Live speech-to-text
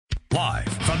Live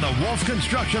from the Wolf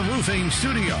Construction Roofing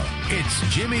Studio, it's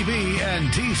Jimmy B and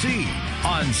TC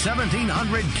on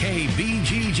 1700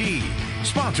 KBGG.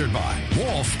 Sponsored by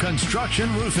Wolf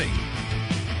Construction Roofing.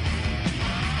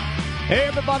 Hey,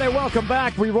 everybody, welcome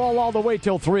back. We roll all the way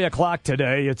till 3 o'clock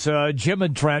today. It's Jim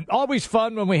and Trent. Always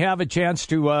fun when we have a chance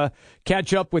to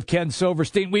catch up with Ken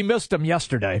Silverstein. We missed him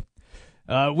yesterday.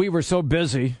 We were so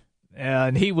busy,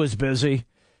 and he was busy.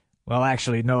 Well,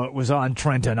 actually, no, it was on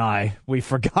Trent and I. We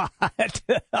forgot.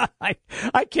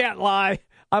 I can't lie.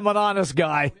 I'm an honest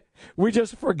guy. We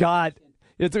just forgot.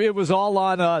 It was all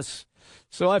on us.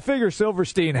 So I figure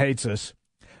Silverstein hates us.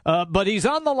 But he's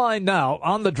on the line now,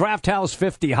 on the Draft House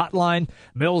 50 hotline,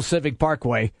 Mills Civic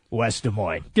Parkway, West Des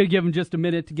Moines. Gonna give him just a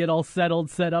minute to get all settled,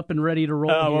 set up, and ready to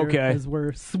roll. Oh, okay. Because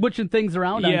we're switching things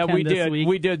around on Ken this week.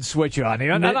 We did switch on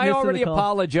him. And I already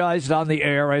apologized on the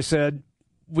air. I said,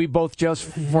 we both just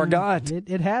forgot.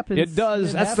 It happens. It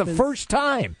does. That's the first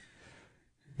time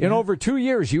in over 2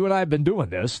 years you and I have been doing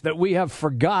this that we have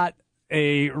forgot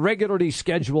a regularly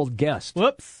scheduled guest.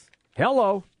 Whoops.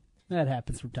 Hello. That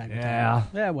happens from time to time.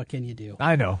 Yeah, what can you do?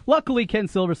 I know. Luckily, Ken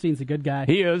Silverstein's a good guy.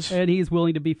 He is. And he's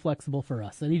willing to be flexible for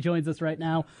us. And he joins us right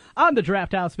now on the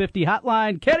Draft House 50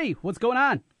 hotline. Kenny, what's going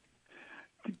on?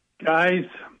 Guys,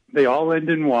 they all end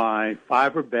in Y.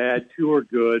 5 are bad, 2 are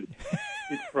good.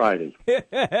 It's Friday.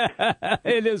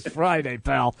 It is Friday,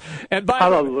 pal. And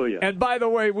Hallelujah. And by the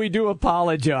way, we do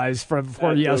apologize for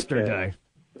yesterday. Okay.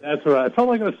 That's right. I felt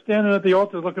like I was standing at the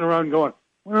altar looking around going,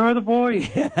 where are the boys?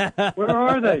 Where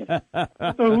are they?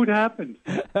 So what happened?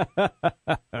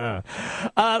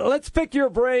 Let's pick your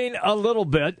brain a little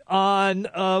bit on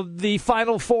the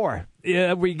Final Four.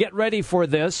 We get ready for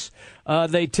this.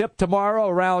 They tip tomorrow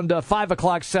around 5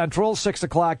 o'clock Central, 6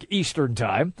 o'clock Eastern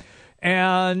time.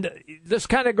 And this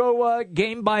kind of go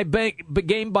game by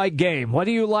game. What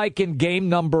do you like in game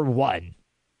number 1?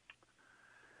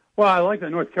 Well, I like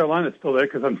that North Carolina's still there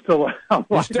because I'm still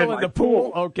You're still in the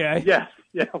pool? Okay. Yes.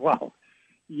 Yeah. Well.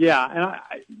 Yeah.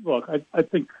 And I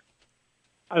think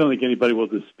I don't think anybody will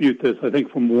dispute this. I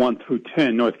think from 1 through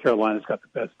 10, North Carolina's got the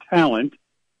best talent.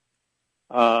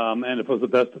 And if it was the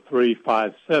best of 3,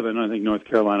 5, 7, I think North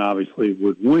Carolina obviously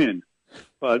would win.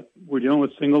 But we're dealing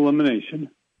with single elimination.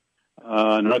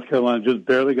 North Carolina just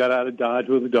barely got out of Dodge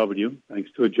with a W, thanks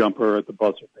to a jumper at the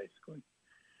buzzer, basically.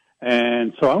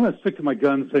 And so I'm going to stick to my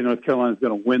guns and say North Carolina's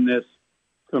going to win this.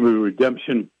 It's going to be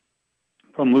redemption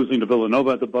from losing to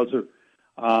Villanova at the buzzer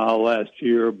last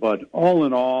year. But all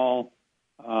in all,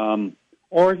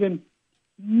 Oregon,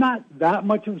 not that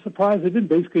much of a surprise. They've been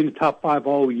basically in the top 5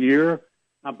 all year.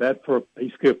 Not bad for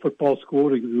basically a football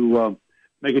school to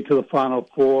make it to the Final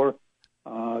Four.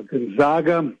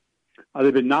 Gonzaga,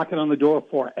 they've been knocking on the door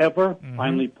forever,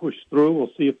 finally pushed through. We'll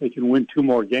see if they can win 2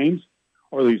 more games,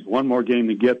 or at least 1 more game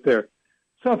to get there.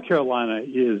 South Carolina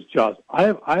is just, I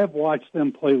have watched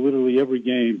them play literally every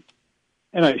game,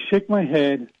 and I shake my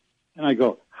head, and I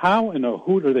go, how in a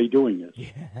hoot are they doing this?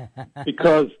 Yeah.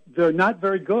 Because they're not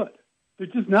very good. They're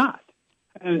just not.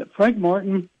 And Frank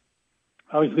Martin,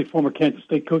 obviously former Kansas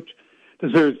State coach,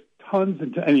 deserves tons,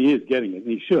 and he is getting it,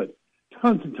 and he should,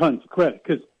 tons and tons of credit,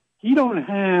 because he don't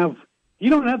have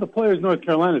the players North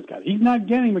Carolina's got. He's not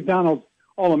getting McDonald's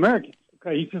All-Americans.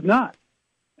 Okay, he's just not.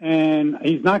 And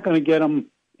he's not going to get them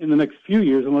in the next few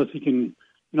years unless he can,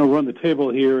 run the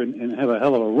table here and have a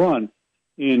hell of a run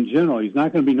in general. He's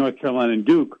not going to be North Carolina and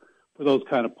Duke for those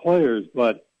kind of players.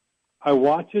 But I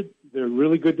watch it. They're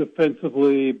really good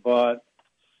defensively, but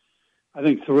I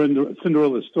think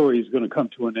Cinderella's story is going to come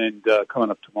to an end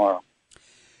coming up tomorrow.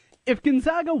 If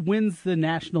Gonzaga wins the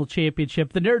national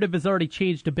championship, the narrative has already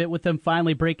changed a bit with them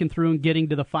finally breaking through and getting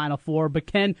to the Final Four. But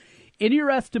Ken, in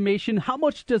your estimation, how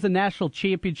much does a national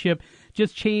championship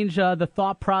just change the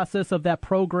thought process of that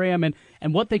program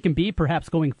and what they can be perhaps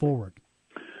going forward?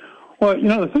 Well,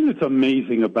 the thing that's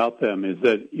amazing about them is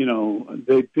that,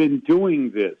 they've been doing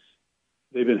this.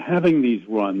 They've been having these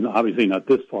runs, obviously not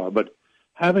this far, but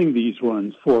having these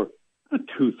runs for not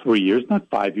 2, 3 years, not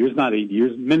 5 years, not 8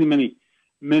 years,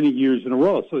 many years in a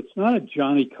row. So it's not a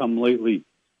Johnny-come-lately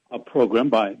program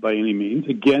by any means.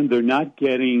 Again, they're not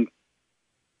getting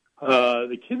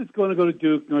the kid that's going to go to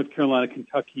Duke, North Carolina,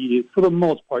 Kentucky, is for the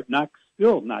most part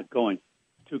still not going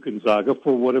to Gonzaga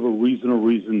for whatever reason or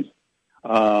reasons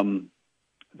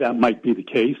that might be the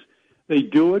case. They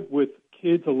do it with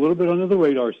kids a little bit under the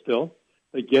radar still.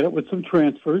 They get it with some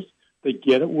transfers. They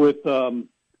get it with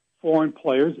foreign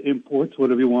players, imports,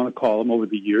 whatever you want to call them, over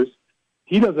the years.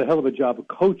 He does a hell of a job of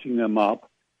coaching them up.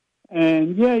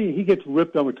 And, yeah, he gets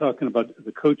ripped on. We're talking about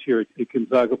the coach here at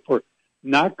Gonzaga for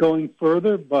not going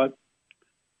further. But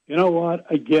you know what?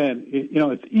 Again,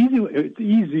 it's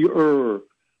easier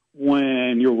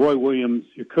when you're Roy Williams,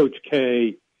 you're Coach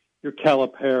K, you're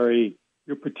Calipari,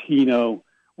 you're Pitino,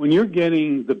 when you're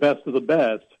getting the best of the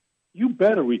best, you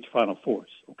better reach Final Fours,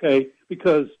 okay?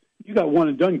 Because you got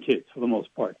one-and-done kids for the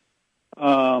most part.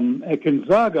 At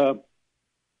Gonzaga,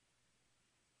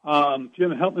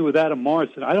 Jim, help me with Adam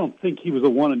Morrison. I don't think he was a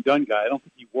one-and-done guy. I don't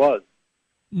think he was.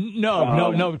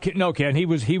 No, Ken. He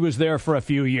was there for a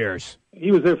few years.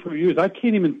 He was there for years. I don't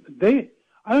even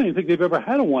think they've ever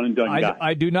had a one-and-done guy.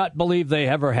 I do not believe they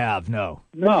ever have, no.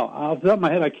 No, off the top of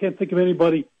my head, I can't think of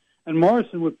anybody. And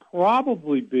Morrison would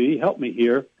probably be, help me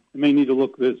here, I may need to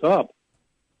look this up.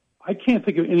 I can't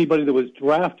think of anybody that was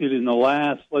drafted in the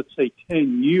last, let's say,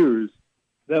 10 years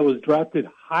that was drafted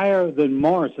higher than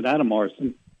Morrison, Adam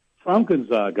Morrison, from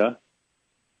Gonzaga,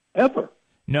 ever.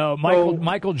 No,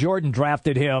 Michael Jordan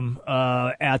drafted him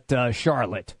at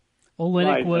Charlotte.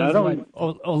 Olynyk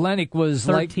Olynyk was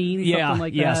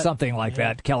 13, something like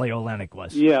that. Kelly Olynyk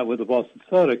was. Yeah, with the Boston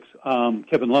Celtics,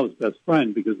 Kevin Love's best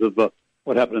friend because of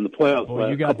what happened in the playoffs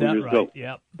you got couple that years right. ago.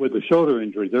 Yep. With the shoulder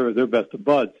injury. They're best of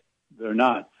buds. They're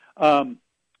not.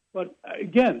 But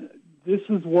again, this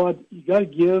is what you got to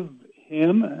give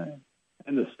him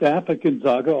and the staff at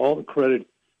Gonzaga all the credit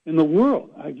in the world.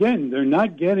 Again, they're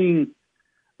not getting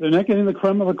the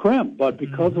creme of the creme, but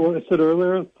because of what I said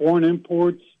earlier, foreign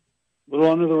imports, little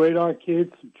under the radar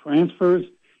kids, transfers,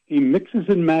 he mixes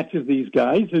and matches these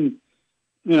guys, and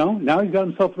now he's got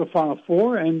himself to the Final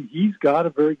Four, and he's got a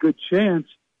very good chance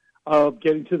of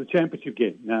getting to the championship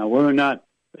game. Now, whether or not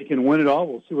they can win it all,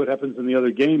 we'll see what happens in the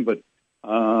other game, but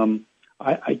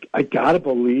I got to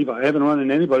believe, I haven't run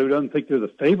into anybody who doesn't think they're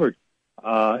the favorite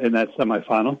in that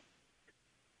semifinal.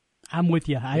 I'm with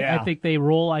you. I think they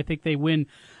roll. I think they win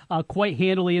quite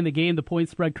handily in the game. The point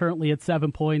spread currently at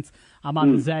 7 points. I'm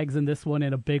on the Zags in this one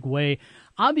in a big way.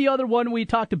 On the other one, we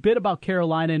talked a bit about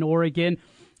Carolina and Oregon.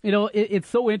 It's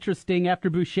so interesting. After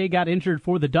Boucher got injured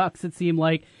for the Ducks, it seemed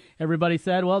like everybody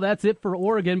said, well, that's it for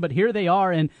Oregon. But here they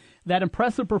are, and that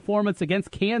impressive performance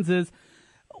against Kansas.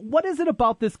 What is it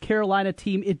about this Carolina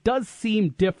team? It does seem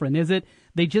different. Is it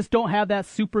they just don't have that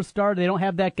superstar? They don't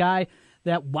have that guy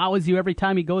that wows you every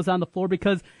time he goes on the floor?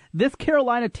 Because this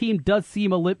Carolina team does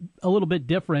seem a little bit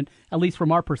different, at least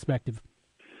from our perspective.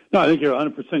 No, I think you're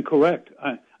 100% correct.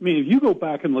 I mean, if you go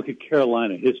back and look at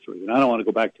Carolina history, and I don't want to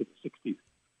go back to the 60s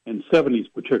and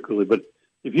 70s particularly, but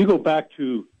if you go back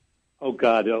to,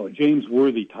 James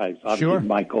Worthy types, obviously sure.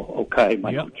 Michael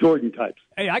Jordan types.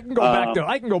 Hey, I can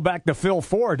go back to Phil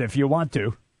Ford if you want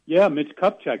to. Yeah, Mitch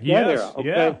Kupchak, yes, era. Okay,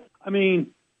 yeah. I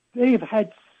mean, they've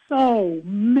had so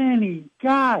many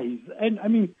guys, and I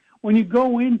mean, when you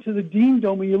go into the Dean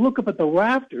Dome and you look up at the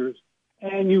rafters,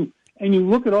 and you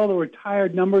look at all the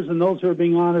retired numbers and those who are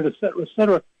being honored, et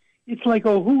cetera, it's like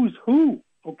a who's who.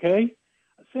 Okay,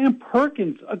 Sam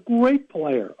Perkins, a great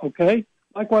player. Okay.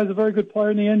 Likewise, a very good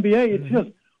player in the NBA. It's just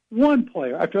one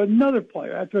player after another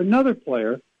player after another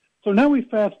player. So now we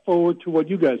fast forward to what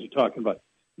you guys are talking about.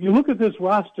 You look at this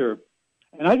roster,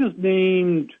 and I just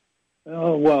named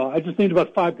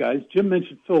about 5 guys. Jim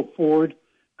mentioned Phil Ford,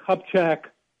 Kupchak,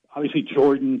 obviously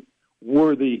Jordan,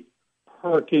 Worthy,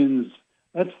 Perkins.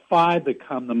 That's 5 that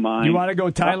come to mind. You want to go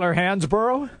Tyler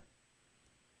Hansborough?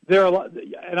 There are a lot,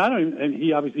 and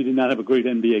he obviously did not have a great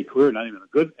NBA career, not even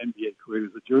a good NBA career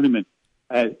as a journeyman.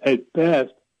 At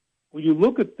best, when you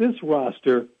look at this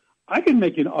roster, I can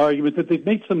make an argument that they've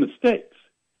made some mistakes,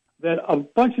 that a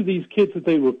bunch of these kids that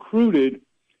they recruited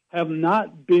have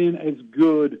not been as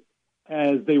good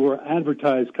as they were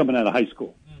advertised coming out of high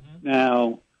school. Mm-hmm.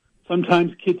 Now,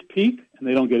 sometimes kids peak and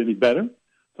they don't get any better.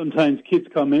 Sometimes kids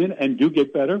come in and do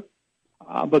get better.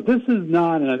 But this is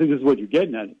not, and I think this is what you're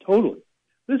getting at, totally.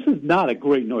 This is not a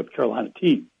great North Carolina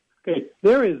team. Okay,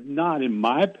 there is not, in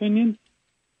my opinion,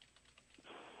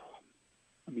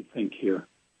 let me think here.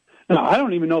 Now, I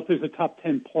don't even know if there's a top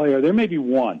 10 player. There may be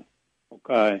one,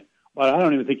 okay? But I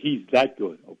don't even think he's that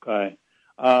good, okay?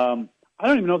 I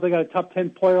don't even know if they got a top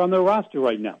 10 player on their roster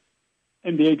right now,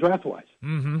 NBA draft-wise.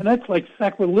 Mm-hmm. And that's like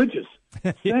sacrilegious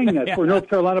saying that for North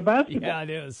Carolina basketball. Yeah, it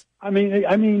is. I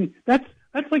mean, that's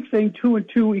like saying 2 and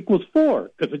 2 equals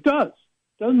 4, because it does.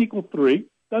 It doesn't equal 3,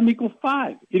 doesn't equal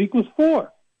 5. It equals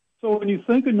 4. So when you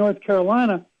think of North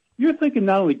Carolina, you're thinking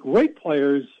not only great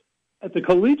players at the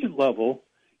collegiate level,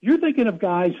 you're thinking of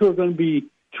guys who are going to be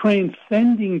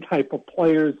transcending type of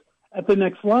players at the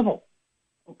next level,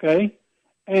 okay?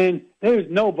 And there's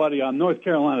nobody on North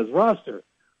Carolina's roster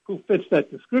who fits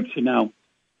that description. Now,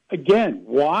 again,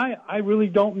 why? I really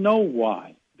don't know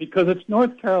why, because it's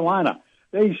North Carolina.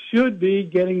 They should be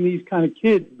getting these kind of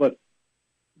kids, but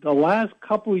the last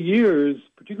couple of years,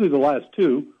 particularly the last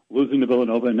 2, losing to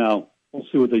Villanova, and now we'll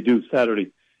see what they do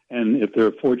Saturday and if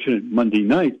they're fortunate Monday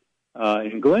night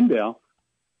in Glendale,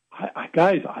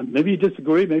 guys, maybe you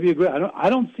disagree, maybe you agree. I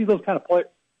don't see those kind of players.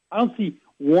 I don't see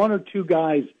one or two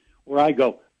guys where I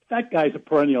go, that guy's a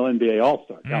perennial NBA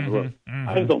All-Star down the road.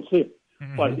 I just don't see it.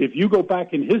 But if you go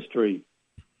back in history,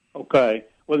 okay,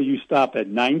 whether you stop at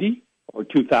 90 or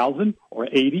 2000 or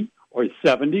 80 or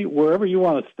 70, wherever you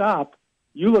want to stop,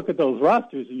 you look at those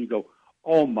rosters and you go,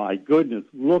 oh my goodness,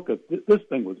 look at this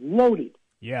thing was loaded.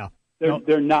 Yeah,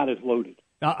 they're not as loaded.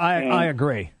 I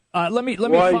agree. Let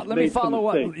me follow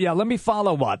up. Yeah, let me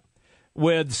follow up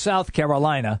with South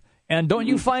Carolina. And don't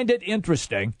you find it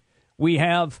interesting? We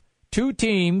have two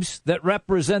teams that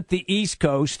represent the East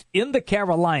Coast in the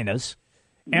Carolinas,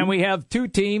 and we have two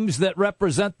teams that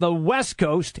represent the West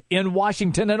Coast in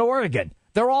Washington and Oregon.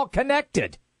 They're all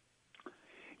connected.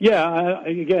 Yeah,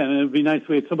 again, it would be nice if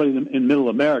we had somebody in Middle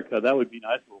America. That would be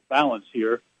nice, a little balance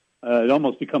here. It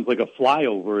almost becomes like a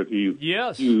flyover if you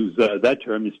use that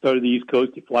term. You start at the East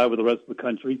Coast, you fly over the rest of the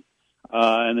country,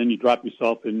 and then you drop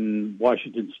yourself in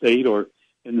Washington State, or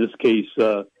in this case,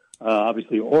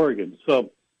 obviously Oregon. So,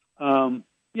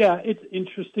 it's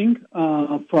interesting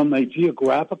from a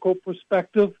geographical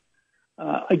perspective.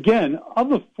 Again, of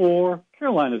the four,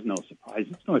 Carolina's no surprise.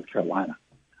 It's North Carolina.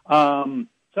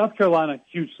 South Carolina,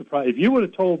 huge surprise. If you would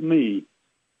have told me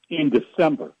in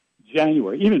December,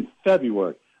 January, even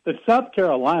February, that South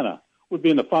Carolina would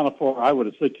be in the Final Four, I would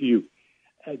have said to you,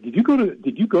 "Did you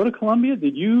go to Columbia?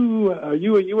 Are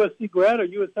you a USC grad? Are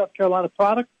you a South Carolina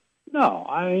product?" No,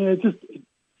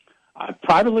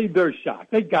 privately they're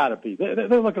shocked. They got to be. They're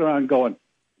looking around going,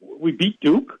 "We beat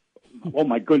Duke? Oh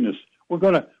my goodness!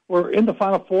 We're in the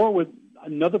Final Four with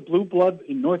another blue blood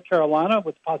in North Carolina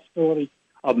with the possibility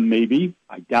of maybe,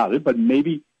 I doubt it, but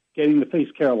maybe getting to face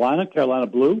Carolina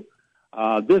Blue.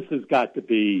 This has got to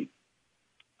be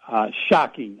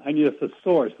shocking. I need a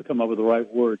thesaurus to come up with the right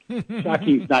word.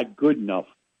 Shocking is not good enough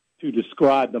to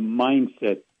describe the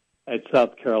mindset at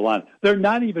South Carolina. They're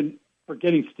not even,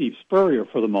 forgetting Steve Spurrier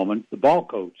for the moment, the ball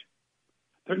coach,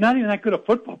 they're not even that good a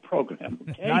football program.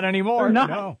 Okay? Not anymore. They're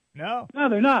not. No,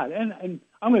 they're not. And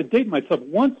I'm going to date myself.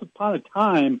 Once upon a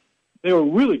time, they were a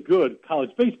really good college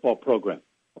baseball program.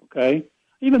 Okay?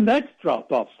 Even that's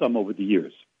dropped off some over the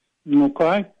years.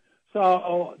 Okay?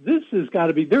 So this has got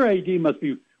to be, their AD must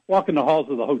be walking the halls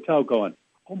of the hotel going,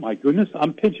 oh my goodness,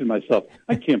 I'm pinching myself.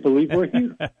 I can't believe we're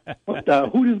here.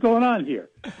 Who is going on here?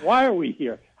 Why are we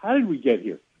here? How did we get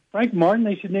here? Frank Martin,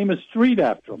 they should name a street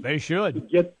after him. They should.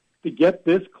 To get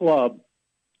this club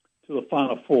to the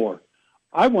Final Four.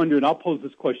 I wonder, and I'll pose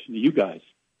this question to you guys,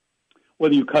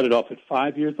 whether you cut it off at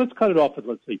 5 years. Let's cut it off at,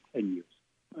 let's say, 10 years.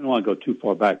 I don't want to go too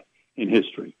far back in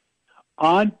history.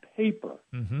 On paper,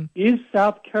 is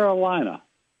South Carolina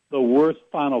the worst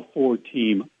Final Four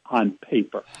team on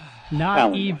paper?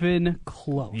 Not even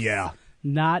close. Yeah.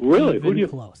 Not really? even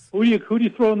close. Who do you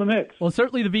throw in the mix? Well,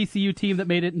 certainly the VCU team that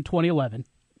made it in 2011.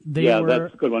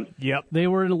 That's a good one. Yep. They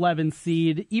were an 11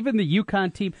 seed. Even the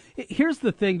UConn team. Here's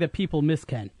the thing that people miss,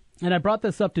 Ken, and I brought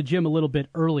this up to Jim a little bit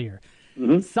earlier.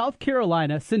 South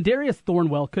Carolina, Sindarius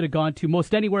Thornwell could have gone to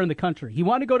most anywhere in the country. He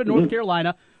wanted to go to North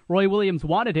Carolina. Roy Williams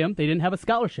wanted him. They didn't have a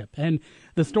scholarship. And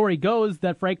the story goes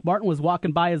that Frank Martin was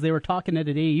walking by as they were talking at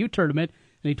an AAU tournament,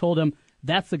 and he told him,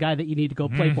 that's the guy that you need to go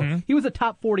play for. He was a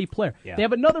top 40 player. Yeah. They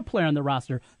have another player on the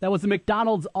roster that was a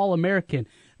McDonald's All-American.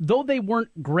 Though they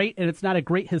weren't great, and it's not a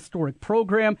great historic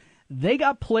program, they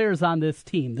got players on this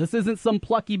team. This isn't some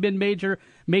plucky mid-major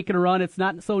making a run. It's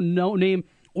not so no-name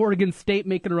Oregon State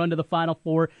making a run to the Final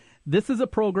Four. This is a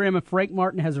program, and Frank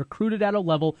Martin has recruited at a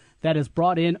level that has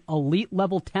brought in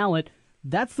elite-level talent.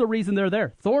 That's the reason they're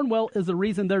there. Thornwell is the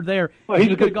reason they're there. Well,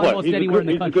 he's a good player. Almost anywhere in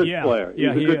the country. He's a good player. He's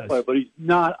a good player, but he's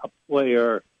not a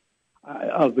player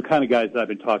of the kind of guys that I've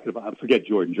been talking about. I forget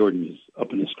Jordan. Jordan is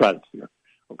up in the stratosphere.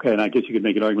 Okay, and I guess you could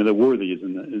make an argument that Worthy is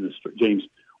James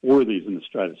Worthy is in the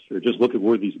stratosphere. Just look at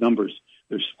Worthy's numbers;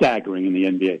 they're staggering in the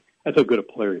NBA. That's how good a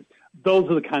player he is.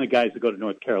 Those are the kind of guys that go to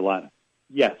North Carolina.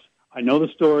 Yes, I know the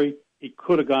story. He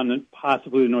could have gone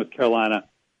possibly to North Carolina,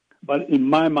 but in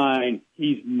my mind,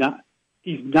 he's not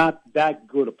that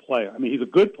good a player. I mean, he's a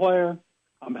good player.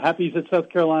 I'm happy he's at South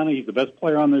Carolina. He's the best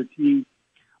player on their team,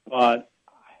 but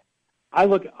I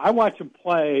watch him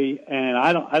play, and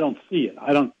I don't see it.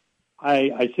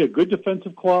 I see a good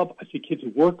defensive club. I see kids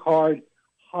who work hard,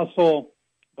 hustle,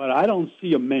 but I don't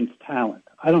see immense talent.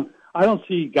 I don't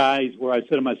see guys where I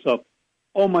say to myself,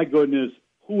 oh my goodness,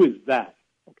 who is that?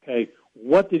 Okay,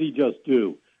 what did he just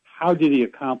do? How did he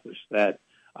accomplish that?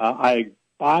 I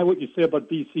buy what you say about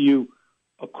VCU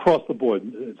across the board.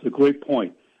 It's a great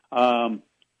point.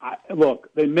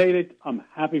 Look, they made it. I'm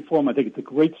happy for them. I think it's a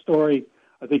great story.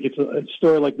 I think it's a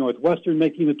story like Northwestern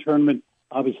making the tournament.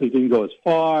 Obviously didn't go as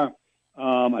far.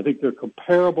 I think they're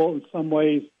comparable in some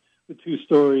ways, the two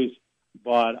stories,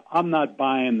 but I'm not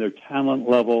buying their talent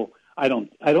level. I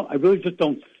really just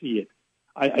don't see it.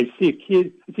 I see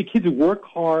kids who work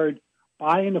hard,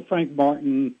 buy into Frank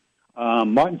Martin.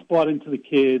 Martin's bought into the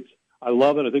kids. I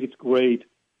love it. I think it's great,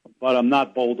 but I'm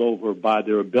not bowled over by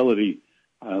their ability.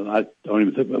 I don't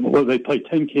even think, well, they play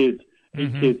 10 kids,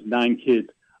 8 kids, 9 kids.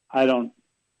 I don't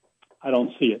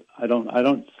see it. I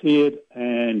don't see it.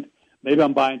 And maybe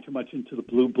I'm buying too much into the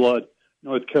blue blood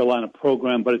North Carolina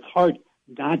program, but it's hard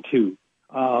not to,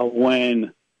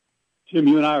 when Jim,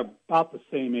 you and I are about the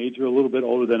same age. You're a little bit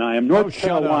older than I am. North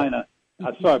Carolina,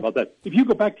 sorry about that. If you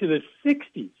go back to the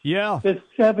 60s, the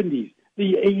 70s,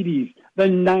 the 80s, the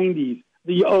 90s,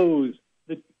 the O's,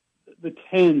 the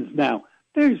 10s now,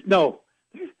 this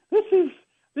is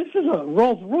a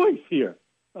Rolls Royce here,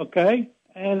 okay?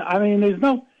 And, I mean,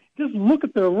 just look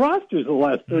at their rosters the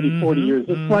last 30, 40 years.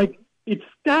 It's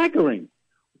staggering.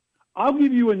 I'll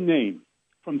give you a name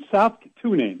from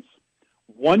two names.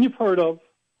 One you've heard of,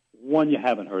 one you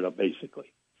haven't heard of,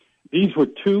 basically. These were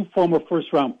two former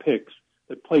first-round picks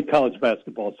that played college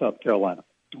basketball at South Carolina,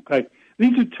 okay?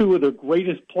 These are two of their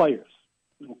greatest players,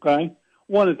 okay?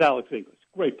 One is Alex English,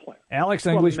 great player. Alex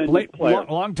English,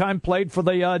 long time played for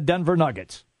the Denver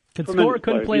Nuggets. Could score,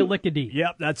 couldn't play lick a D.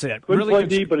 Yep, that's it. Couldn't play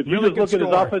D, but if you just look at his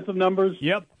offensive numbers,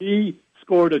 he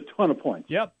scored a ton of points.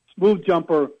 Yep. Smooth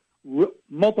jumper,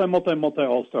 multi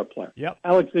all-star player. Yep.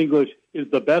 Alex English is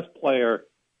the best player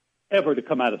ever to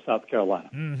come out of South Carolina,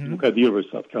 okay, the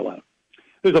University of South Carolina.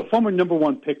 There's a former number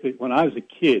 1 pick that when I was a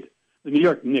kid, the New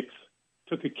York Knicks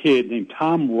took a kid named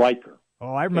Tom Riker.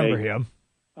 Oh, I remember him.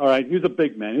 All right, he was a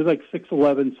big man. He was like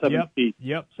 6'11", 7 feet,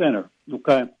 center,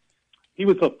 okay? He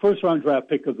was the first-round draft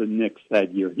pick of the Knicks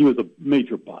that year. He was a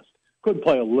major bust. Couldn't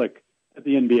play a lick at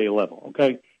the NBA level,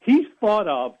 okay? He's thought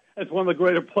of as one of the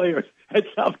greater players at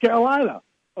South Carolina,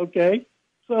 okay?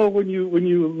 So when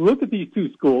you look at these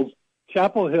two schools,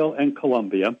 Chapel Hill and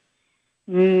Columbia,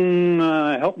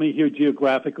 help me here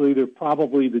geographically. They're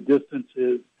probably the distance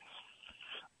is,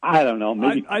 I don't know,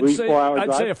 maybe 4 hour drive.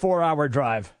 I'd say a 4-hour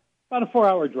drive. About a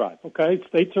 4-hour drive, okay?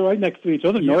 States are right next to each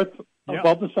other, north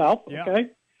above the south, okay?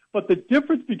 But the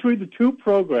difference between the two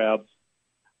programs,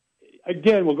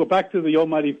 again, we'll go back to the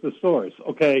almighty thesaurus,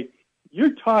 okay?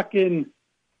 You're talking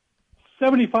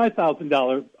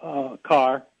 $75,000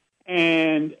 car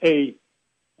and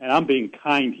I'm being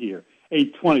kind here, a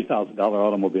 $20,000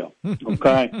 automobile,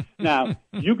 okay? Now,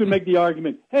 you can make the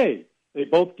argument, hey, they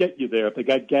both get you there if they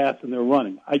got gas and they're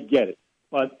running. I get it.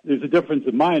 But there's a difference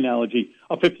in my analogy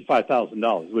of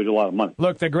 $55,000, which is a lot of money.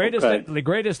 Look, the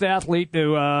greatest athlete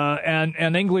to,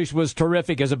 and English was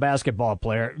terrific as a basketball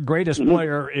player. Greatest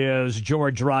player is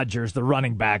George Rogers, the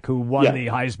running back who won the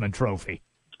Heisman Trophy.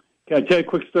 Can I tell you a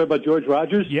quick story about George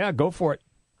Rogers? Yeah, go for it.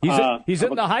 He's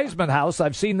in the Heisman house.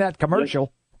 I've seen that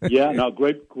commercial.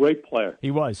 Great player.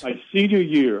 He was. My senior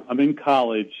year, I'm in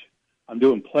college. I'm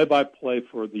doing play-by-play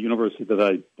for the university that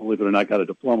I, believe it or not, got a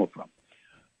diploma from.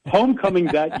 Homecoming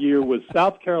that year was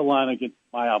South Carolina against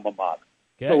my alma mater.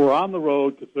 Okay. So we're on the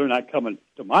road because they're not coming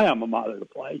to my alma mater to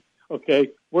play. Okay,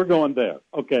 we're going there.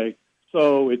 Okay,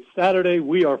 so it's Saturday.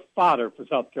 We are fodder for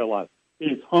South Carolina.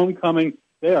 It's homecoming.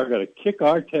 They are going to kick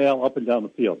our tail up and down the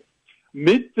field.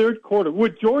 Mid-third quarter,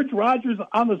 with George Rogers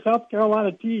on the South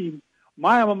Carolina team,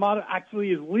 my alma mater actually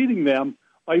is leading them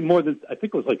by more than, I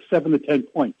think it was like 7 to 10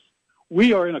 points.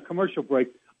 We are in a commercial break.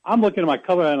 I'm looking at my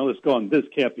color analyst going, this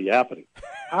can't be happening.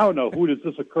 I don't know, who is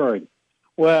this occurring?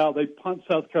 Well, they punt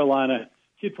South Carolina.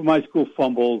 Kid from my school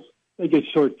fumbles. They get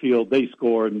short field. They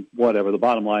score, and whatever. The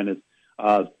bottom line is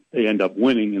they end up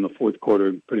winning in the fourth quarter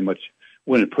and pretty much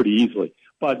win it pretty easily.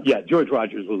 But, yeah, George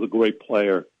Rogers was a great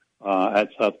player at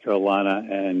South Carolina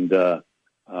and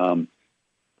good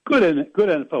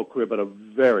NFL career, but a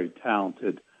very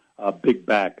talented big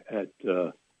back at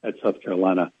South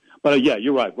Carolina. But, yeah,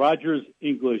 you're right. Rogers,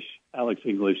 English, Alex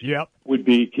English would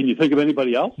be – can you think of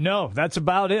anybody else? No, that's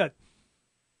about it.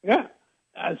 Yeah.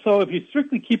 So if you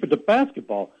strictly keep it to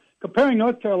basketball, comparing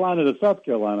North Carolina to South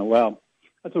Carolina, well,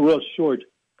 that's a real short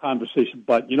conversation.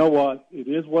 But you know what? It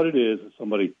is what it is, as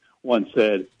somebody once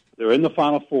said. They're in the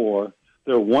Final Four.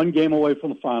 They're one game away from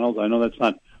the finals. I know that's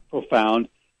not profound.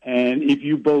 And if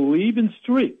you believe in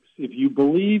streaks, if you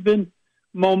believe in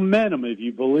momentum, if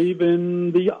you believe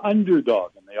in the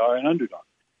underdog, and they are an underdog,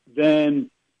 then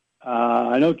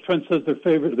I know Trent says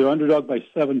they're underdog by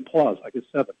 7+, I guess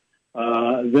 7.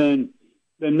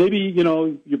 Then maybe, you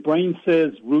know, your brain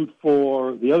says root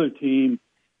for the other team,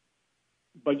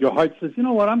 but your heart says, you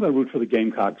know what, I'm going to root for the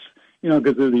Gamecocks, you know,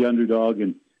 because they're the underdog,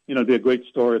 and it'd be a great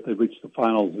story if they reach the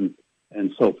finals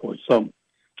and so forth. So,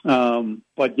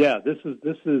 but yeah, this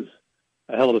is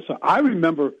a hell of a story. I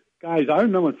remember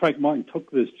when Frank Martin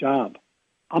took this job,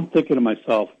 I'm thinking to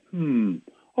myself,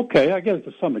 okay, I get it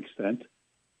to some extent.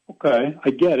 Okay,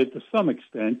 I get it to some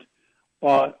extent,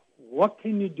 but what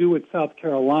can you do at South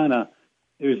Carolina?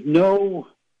 There's really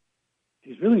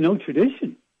no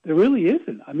tradition. There really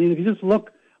isn't. I mean, if you just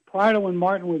look prior to when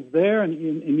Martin was there and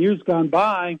in years gone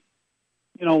by,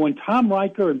 when Tom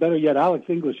Riker and better yet Alex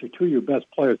English are two of your best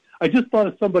players. I just thought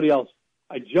of somebody else.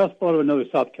 I just thought of another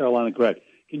South Carolina grad.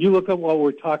 Can you look up while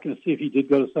we're talking to see if he did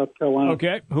go to South Carolina?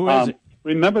 Okay, who is it?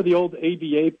 Remember the old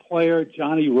ABA player,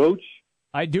 Johnny Roach?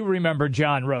 I do remember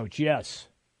John Roach, yes.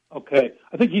 Okay.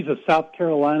 I think he's a South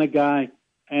Carolina guy,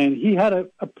 and he had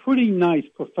a pretty nice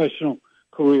professional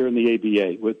career in the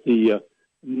ABA with the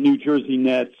New Jersey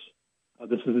Nets.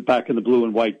 This is back in the blue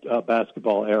and white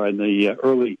basketball era in the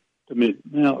early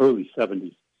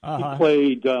 70s. Uh-huh. He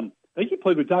played, I think he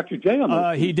played with Dr. J on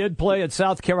those He did play at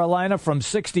South Carolina from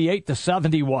 68 to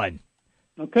 71.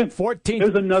 Okay.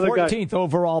 14th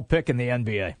overall pick in the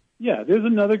NBA. Yeah, there's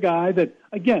another guy that,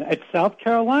 again, at South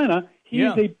Carolina, he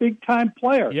is a big-time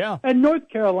player. Yeah. At North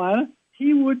Carolina,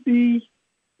 he'd be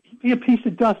a piece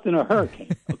of dust in a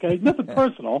hurricane. Okay, nothing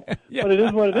personal, but it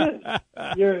is what it is.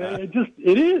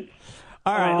 It is.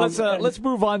 All right, let's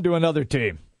move on to another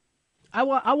team. I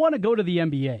want to go to the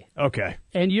NBA. Okay.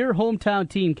 And your hometown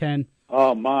team, Ken.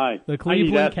 Oh, my. The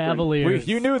Cleveland Cavaliers.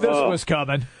 You knew this was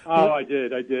coming. Oh, I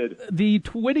did. The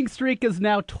winning streak is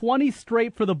now 20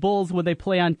 straight for the Bulls when they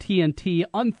play on TNT.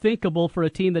 Unthinkable for a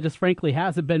team that just frankly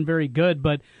hasn't been very good.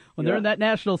 But when they're in that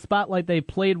national spotlight, they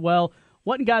played well.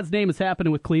 What in God's name is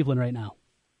happening with Cleveland right now?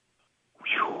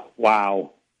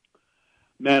 Wow.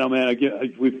 Man, oh, man.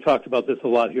 Again, we've talked about this a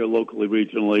lot here locally,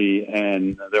 regionally,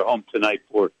 and they're home tonight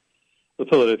for the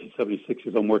Philadelphia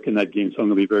 76ers. I'm working that game, so I'm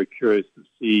going to be very curious to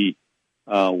see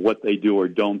what they do or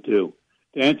don't do.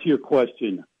 To answer your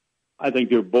question, I think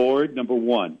they're bored, number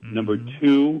one. Mm-hmm. Number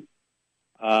two,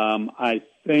 I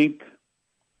think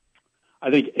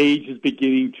age is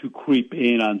beginning to creep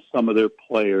in on some of their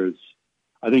players.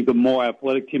 I think the more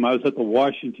athletic team, I was at the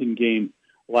Washington game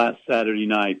last Saturday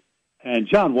night, and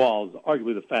John Wall is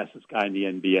arguably the fastest guy in the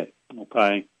NBA,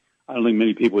 okay? I don't think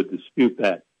many people would dispute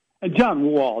that. And John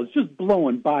Wall is just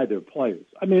blowing by their players.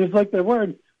 I mean, it's like they're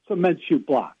wearing cement shoe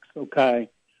blocks. Okay.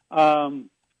 The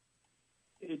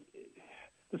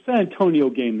San Antonio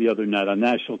game the other night on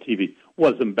national TV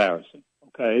was embarrassing.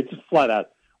 Okay. It just flat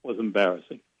out was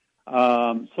embarrassing.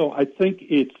 So I think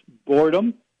it's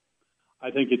boredom.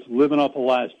 I think it's living off of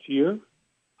last year.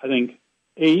 I think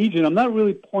age, and I'm not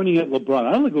really pointing at LeBron.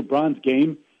 I don't think LeBron's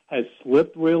game has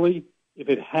slipped really. If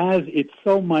it has, it's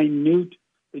so minute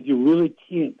that you really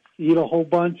can't see it a whole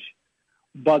bunch.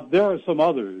 But there are some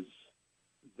others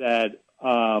that,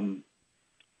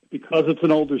 because it's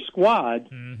an older squad,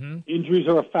 injuries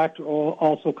are a factor.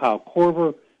 Also, Kyle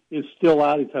Korver is still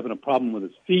out. He's having a problem with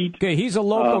his feet. Okay, he's a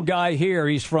local guy here.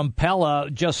 He's from Pella,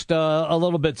 just a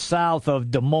little bit south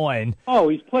of Des Moines. Oh,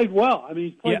 he's played well. I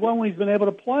mean, he's played well when he's been able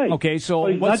to play. Okay, so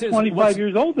but he's not 25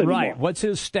 years old anymore. Right. What's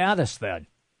his status then?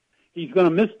 He's going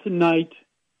to miss tonight.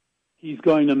 He's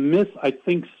going to miss, I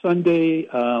think, Sunday,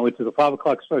 which is a 5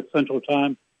 o'clock start Central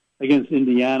Time, against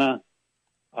Indiana.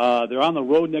 They're on the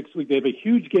road next week. They have a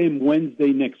huge game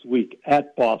Wednesday next week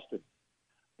at Boston.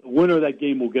 The winner of that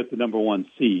game will get the number one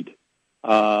seed.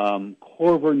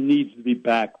 Korver needs to be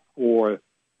back for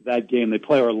that game. They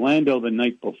play Orlando the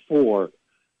night before,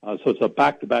 so it's a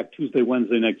back-to-back Tuesday,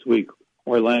 Wednesday next week,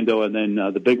 Orlando, and then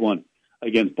the big one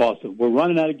against Boston. We're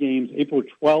running out of games. April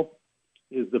 12th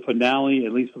is the finale,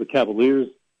 at least for the Cavaliers,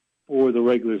 for the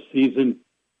regular season.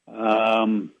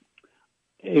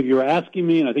 If you're asking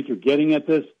me, and I think you're getting at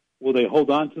this, will they hold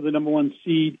on to the number one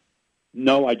seed?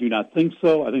 No, I do not think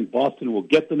so. I think Boston will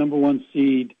get the number one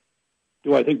seed.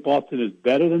 Do I think Boston is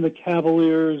better than the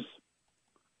Cavaliers?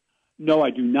 No,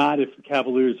 I do not if the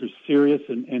Cavaliers are serious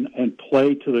and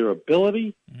play to their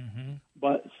ability. Mm-hmm.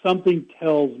 But something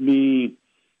tells me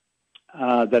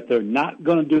that they're not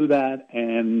going to do that,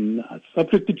 and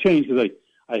subject to change, because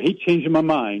I hate changing my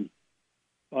mind,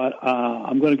 but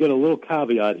I'm going to get a little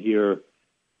caveat here.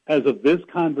 As of this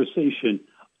conversation,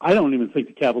 I don't even think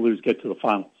the Cavaliers get to the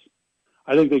finals.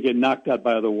 I think they get knocked out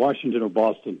by either Washington or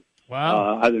Boston.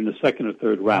 Wow. Either in the second or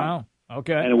third round. Wow.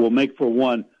 Okay. And it will make for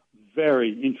one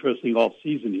very interesting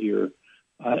off-season here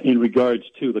in regards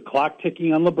to the clock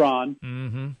ticking on LeBron.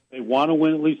 Mm-hmm. They want to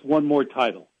win at least one more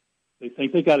title. They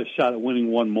think they got a shot at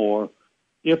winning one more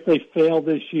if they fail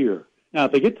this year. Now,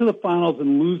 if they get to the finals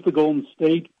and lose to Golden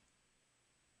State,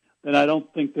 then I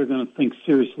don't think they're going to think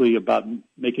seriously about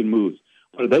making moves.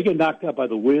 But if they get knocked out by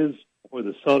the Wiz or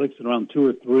the Celtics in round 2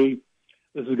 or 3,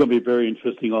 this is going to be very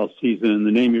interesting all season. And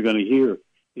the name you're going to hear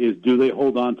is, do they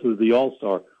hold on to the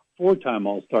All-Star, 4-time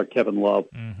All-Star Kevin Love,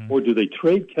 or do they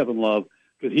trade Kevin Love?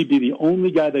 Because he'd be the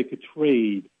only guy they could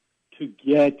trade to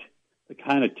get the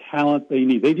kind of talent they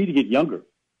need. They need to get younger.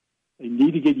 They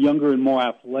need to get younger and more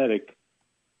athletic.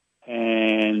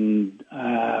 And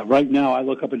right now I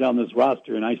look up and down this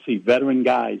roster, and I see veteran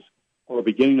guys who are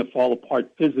beginning to fall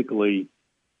apart physically.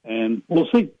 And we'll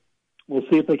see. We'll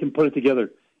see if they can put it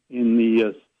together in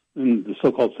the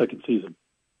so-called second season.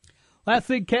 Last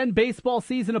thing, Ken, baseball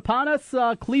season upon us.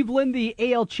 Cleveland, the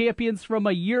AL champions from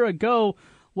a year ago.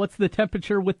 What's the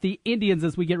temperature with the Indians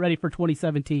as we get ready for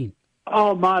 2017?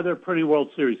 Oh, my, they're printing World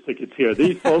Series tickets here.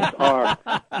 These folks are,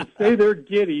 to say they're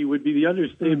giddy would be the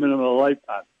understatement of a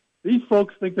lifetime. These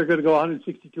folks think they're going to go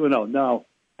 162-0. No,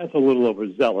 that's a little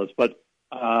overzealous. But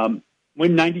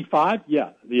win 95? Yeah.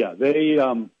 They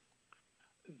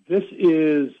this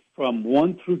is from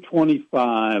 1 through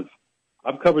 25.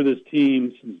 I've covered this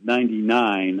team since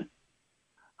 99,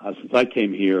 since I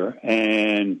came here,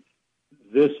 and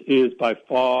this is by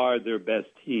far their best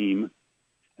team.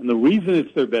 And the reason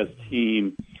it's their best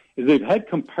team is they've had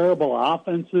comparable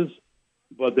offenses,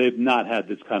 but they've not had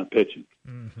this kind of pitching.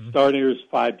 Starters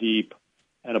 5 deep,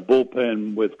 and a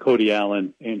bullpen with Cody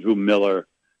Allen, Andrew Miller,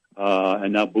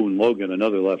 and now Boone Logan,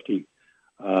 another lefty,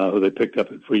 who they picked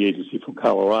up at free agency from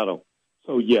Colorado.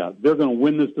 So, yeah, they're going to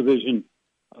win this division.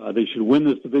 They should win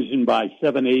this division by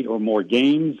 7, 8, or more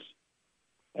games.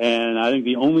 And I think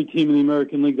the only team in the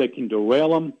American League that can derail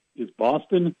them is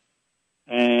Boston.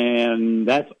 And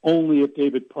that's only if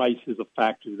David Price is a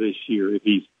factor this year. If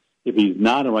he's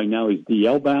not, and right now he's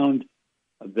DL bound,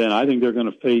 then I think they're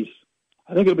going to face.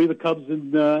 I think it'll be the Cubs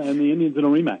and the Indians in a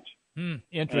rematch.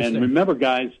 Interesting. And remember,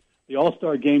 guys, the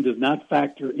All-Star game does not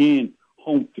factor in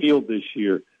home field this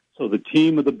year. So the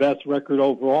team with the best record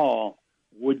overall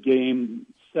would game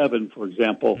 7, for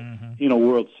example, in a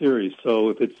World Series.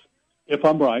 So if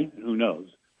I'm right, and who knows,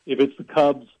 if it's the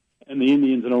Cubs and the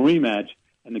Indians in a rematch,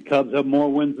 and the Cubs have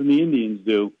more wins than the Indians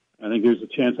do, I think there's a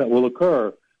chance that will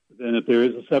occur. Then if there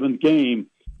is a 7th game,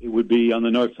 it would be on the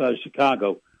north side of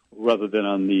Chicago rather than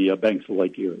on the banks of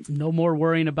Lake Erie. No more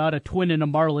worrying about a Twin and a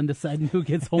Marlin deciding who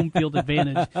gets home field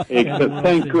advantage.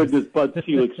 Thank goodness Bud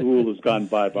Selick's rule has gone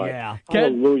bye-bye. Yeah.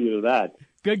 Hallelujah to that.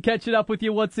 Good catching up with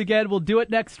you once again. We'll do it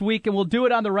next week, and we'll do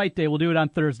it on the right day. We'll do it on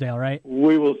Thursday, all right?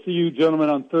 We will see you gentlemen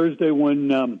on Thursday when,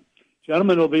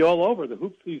 gentlemen, will be all over. The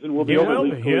hoop season will be over at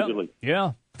least collegiately.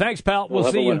 Yeah. Thanks, pal.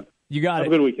 We'll see you. You got it.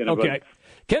 Have a good weekend, okay. everybody.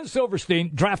 Ken Silverstein,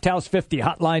 Draft House 50,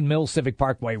 Hotline Mill, Civic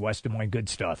Parkway, West Des Moines. Good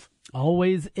stuff.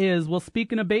 Always is. Well,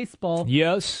 speaking of baseball,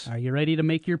 yes. Are you ready to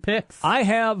make your picks? I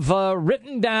have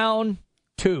written down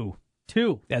 2.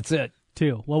 2. That's it.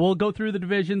 2. Well, we'll go through the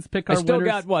divisions, pick our winners. I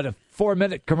still got, a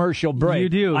 4-minute commercial break. You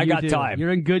do. I got time.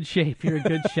 You're in good shape.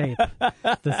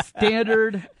 The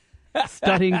standard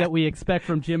studying that we expect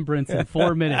from Jim Brinson.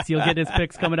 4 minutes. You'll get his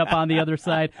picks coming up on the other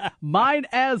side. Mine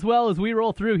as well as we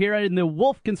roll through here in the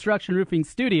Wolf Construction Roofing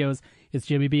Studios. It's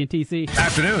Jimmy B and TC.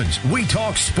 Afternoons, we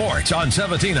talk sports on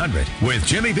 1700 with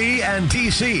Jimmy B and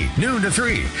TC, noon to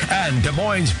 3. And Des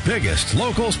Moines' biggest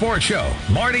local sports show,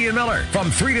 Marty and Miller, from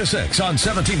 3 to 6 on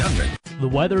 1700. The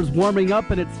weather's warming up,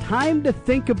 and it's time to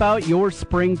think about your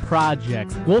spring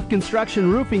projects. Wolf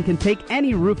Construction Roofing can take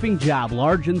any roofing job,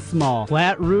 large and small.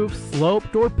 Flat roof,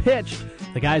 sloped, or pitched.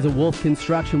 The guys at Wolf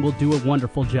Construction will do a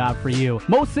wonderful job for you.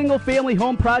 Most single-family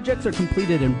home projects are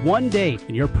completed in one day,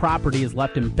 and your property is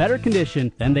left in better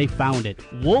condition than they found it.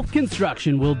 Wolf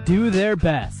Construction will do their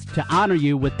best to honor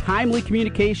you with timely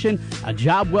communication, a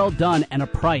job well done, and a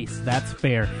price that's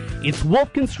fair. It's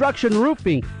Wolf Construction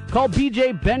Roofing. Call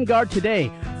BJ Bengard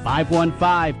today,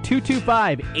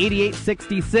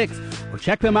 515-225-8866, or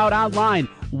check them out online,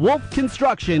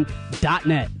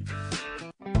 wolfconstruction.net.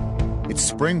 It's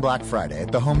Spring Black Friday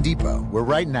at the Home Depot, where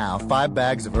right now 5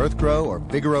 bags of EarthGrow or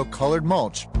Vigoro colored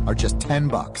mulch are just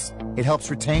 $10. It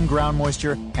helps retain ground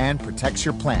moisture and protects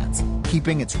your plants,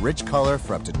 keeping its rich color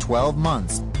for up to 12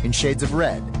 months in shades of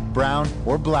red, brown,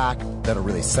 or black that'll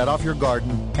really set off your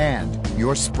garden and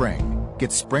your spring.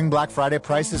 Get Spring Black Friday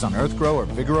prices on EarthGrow or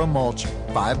Vigoro mulch,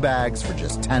 5 bags for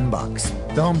just $10.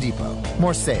 The Home Depot.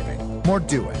 More saving, more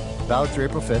doing. Valid through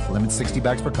April 5th. Limit 60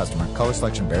 bags per customer. Color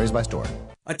selection varies by store.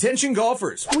 Attention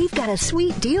golfers. We've got a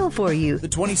sweet deal for you. The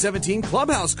 2017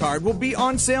 Clubhouse card will be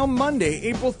on sale Monday,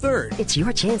 April 3rd. It's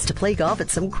your chance to play golf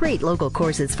at some great local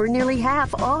courses for nearly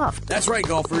half off. That's right,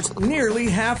 golfers, nearly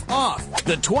half off.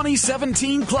 The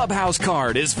 2017 Clubhouse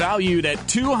card is valued at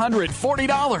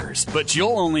 $240, but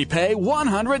you'll only pay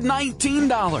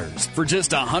 $119. For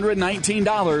just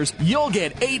 $119, you'll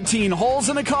get 18 holes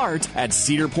in a cart at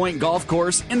Cedar Point Golf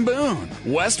Course in Boone,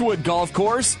 Westwood Golf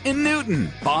Course in Newton,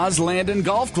 Boz Landon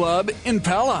Golf Club in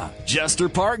Pella, Jester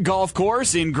Park Golf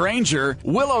Course in Granger,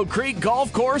 Willow Creek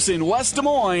Golf Course in West Des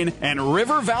Moines, and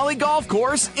River Valley Golf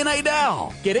Course in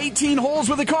Adel. Get 18 holes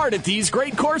with a card at these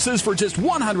great courses for just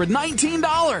 $119.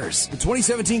 The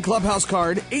 2017 Clubhouse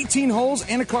card, 18 holes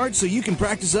and a card so you can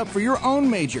practice up for your own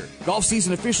major. Golf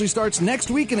season officially starts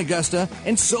next week in Augusta,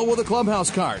 and so will the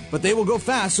Clubhouse card. But they will go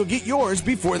fast, so get yours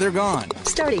before they're gone.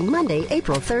 Starting Monday,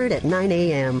 April 3rd at 9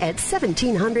 a.m. at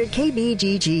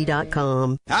 1700kbgg.com.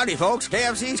 Howdy, folks.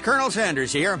 KFC's Colonel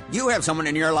Sanders here. You have someone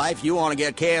in your life you want to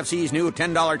get KFC's new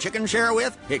 $10 chicken share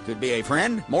with? It could be a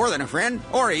friend, more than a friend,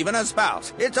 or even a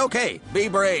spouse. It's okay. Be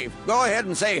brave. Go ahead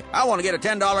and say, I want to get a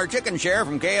 $10 chicken share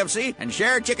from KFC and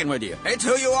share chicken with you. It's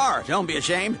who you are. Don't be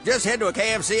ashamed. Just head to a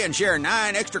KFC and share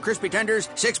 9 extra crispy tenders,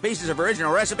 6 pieces of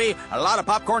original recipe, a lot of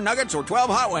popcorn nuggets, or 12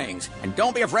 hot wings. And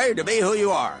don't be afraid to be who you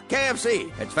are.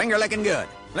 KFC. It's finger-licking good.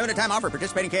 Limited time offer.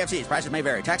 Participating KFCs. Prices may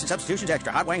vary. Tax and substitutions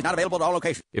extra. Hot wings not available at all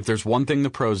locations. If there's one thing the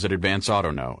pros at Advance Auto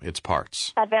know, it's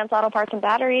parts. Advance Auto Parts and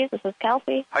Batteries. This is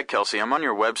Kelsey. Hi, Kelsey. I'm on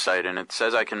your website, and it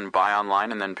says I can buy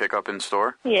online and then pick up in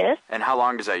store? Yes. And how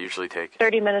long does that usually take?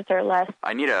 30 minutes or less.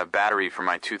 I need a battery for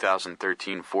my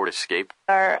 2013 Ford Escape.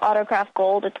 Our Autocraft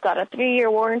Gold, it's got a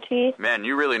 3-year warranty. Man,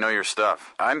 you really know your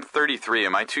stuff. I'm 33.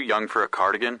 Am I too young for a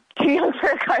cardigan? Too young for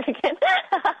a cardigan.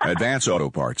 Advance Auto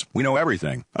Parts. We know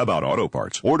everything about auto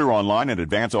parts. Order online at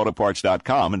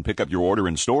advanceautoparts.com and pick up your order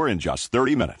in store in just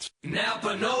 30 minutes.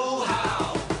 Napa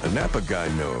know-how. A Napa guy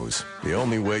knows the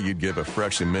only way you'd give a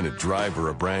freshly minted driver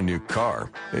a brand new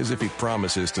car is if he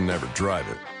promises to never drive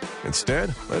it.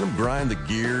 Instead, let him grind the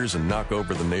gears and knock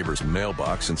over the neighbor's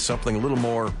mailbox in something a little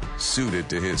more suited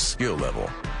to his skill level.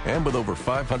 And with over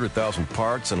 500,000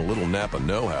 parts and a little Napa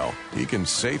know-how, he can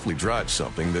safely drive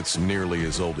something that's nearly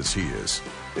as old as he is.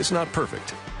 It's not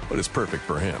perfect, but it's perfect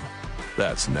for him.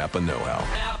 That's Napa know-how.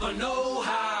 Napa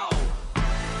know-how.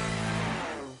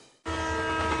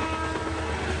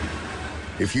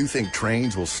 If you think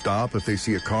trains will stop if they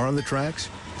see a car on the tracks,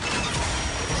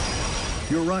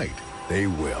 you're right, they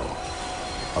will.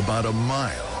 About a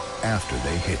mile after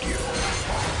they hit you.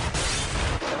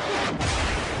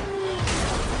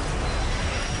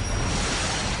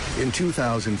 In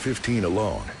 2015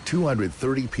 alone,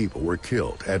 230 people were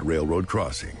killed at railroad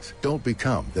crossings. Don't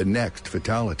become the next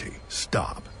fatality.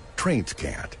 Stop. Trains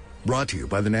can't. Brought to you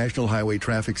by the National Highway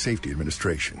Traffic Safety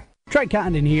Administration. Trent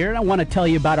Condon here, and I want to tell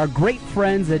you about our great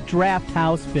friends at Draft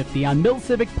House 50 on Mill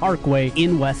Civic Parkway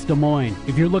in West Des Moines.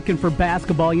 If you're looking for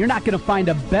basketball, you're not going to find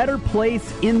a better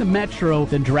place in the metro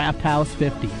than Draft House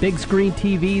 50. Big screen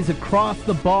TVs across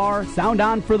the bar, sound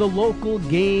on for the local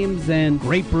games, and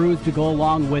great brews to go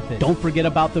along with it. Don't forget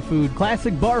about the food.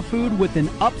 Classic bar food with an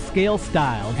upscale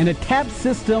style and a tap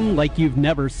system like you've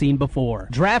never seen before.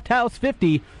 Draft House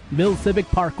 50, Mill Civic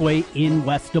Parkway in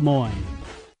West Des Moines.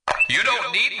 You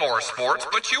don't need more sports,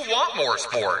 but you want more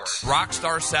sports.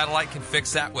 Rockstar Satellite can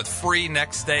fix that with free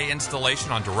next-day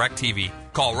installation on DirecTV.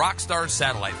 Call Rockstar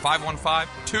Satellite,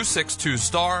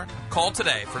 515-262-STAR. Call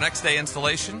today for next-day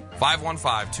installation,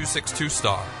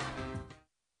 515-262-STAR.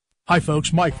 Hi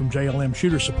folks, Mike from JLM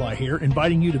Shooter Supply here,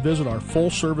 inviting you to visit our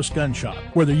full-service gun shop.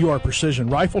 Whether you are precision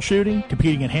rifle shooting,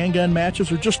 competing in handgun matches,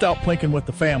 or just out plinking with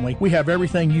the family, we have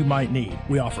everything you might need.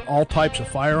 We offer all types of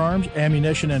firearms,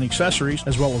 ammunition, and accessories,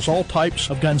 as well as all types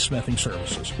of gunsmithing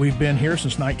services. We've been here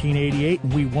since 1988,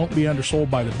 and we won't be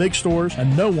undersold by the big stores,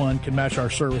 and no one can match our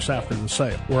service after the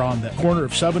sale. We're on the corner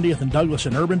of 70th and Douglas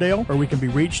in Urbandale, or we can be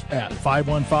reached at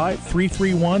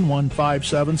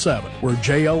 515-331-1577. We're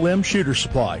JLM Shooter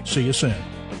Supply. See you soon.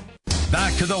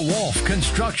 Back to the Wolf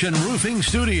Construction Roofing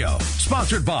Studio,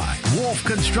 sponsored by Wolf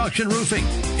Construction Roofing.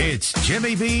 It's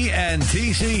Jimmy B and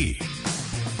TC.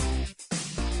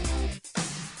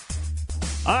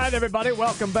 All right, everybody,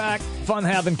 welcome back. Fun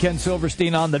having Ken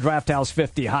Silverstein on the Draft House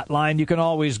 50 hotline. You can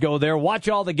always go there. Watch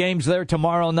all the games there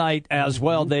tomorrow night as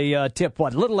well. They tip, a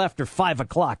little after 5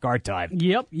 o'clock our time.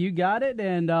 Yep, you got it.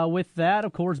 And with that,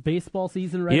 of course, baseball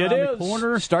season right around the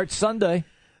corner. Starts Sunday.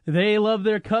 They love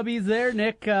their Cubbies there,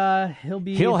 Nick.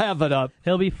 He'll have it up.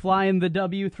 He'll be flying the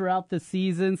W throughout the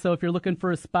season. So if you're looking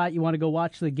for a spot, you want to go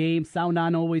watch the game. Sound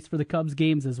on always for the Cubs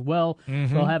games as well.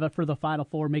 Mm-hmm. They'll have it for the Final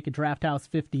Four. Make a Draft House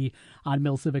 50 on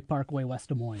Mill Civic Parkway, West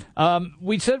Des Moines.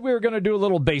 We said we were going to do a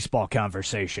little baseball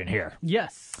conversation here.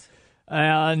 Yes.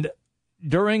 And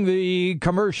during the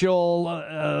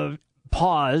commercial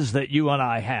pause that you and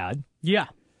I had, yeah,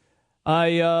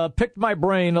 I picked my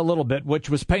brain a little bit, which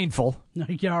was painful.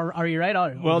 Are you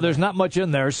right? Well, there's not much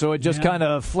in there, so it just kind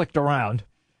of flicked around.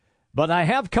 But I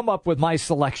have come up with my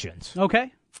selections.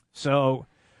 Okay. So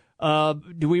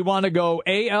do we want to go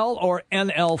AL or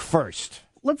NL first?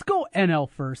 Let's go NL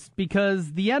first,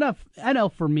 because the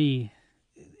NL for me,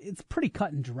 it's pretty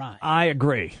cut and dry. I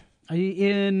agree.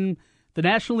 In the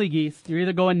National League East, you're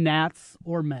either going Nats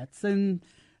or Mets, and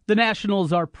the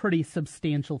Nationals are pretty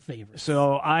substantial favorites.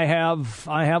 So I have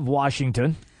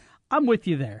Washington. I'm with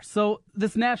you there. So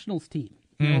this Nationals team,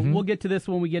 you know, we'll get to this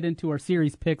when we get into our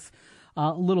series picks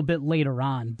a little bit later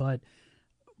on, but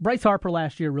Bryce Harper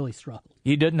last year really struggled.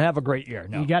 He didn't have a great year,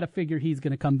 no. You got to figure he's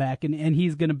going to come back, and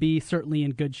he's going to be certainly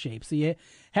in good shape. So you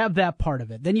have that part of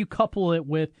it. Then you couple it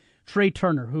with Trey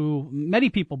Turner, who many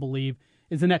people believe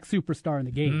is the next superstar in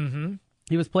the game. Mm-hmm.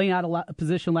 He was playing out of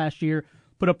position last year,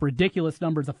 put up ridiculous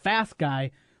numbers, a fast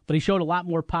guy, but he showed a lot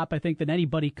more pop, I think, than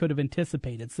anybody could have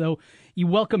anticipated. So you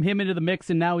welcome him into the mix,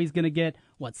 and now he's going to get,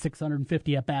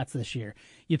 650 at-bats this year.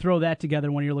 You throw that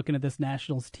together when you're looking at this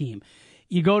Nationals team.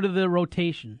 You go to the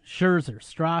rotation, Scherzer,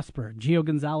 Strasburg, Gio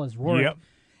Gonzalez, Rory,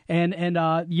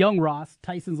 and young Ross,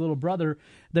 Tyson's little brother,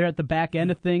 they're at the back end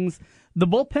of things. The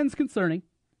bullpen's concerning.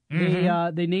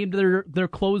 Mm-hmm. They named their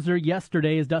closer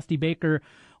yesterday as Dusty Baker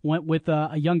went with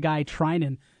a young guy,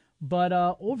 Trinan. But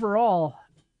overall,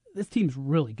 this team's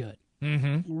really good.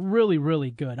 Mm-hmm. Really, really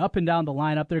good. Up and down the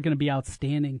lineup, they're going to be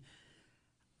outstanding.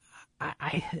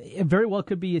 It very well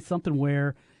could be something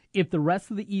where if the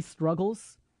rest of the East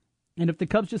struggles, and if the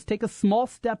Cubs just take a small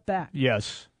step back,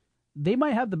 yes, they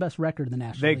might have the best record in the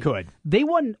National League. They could. They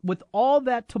won with all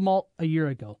that tumult a year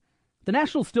ago. The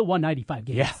Nationals still won 95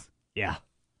 games. Yeah.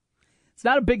 It's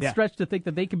not a big stretch to think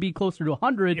that they could be closer to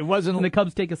 100 when the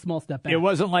Cubs take a small step back. It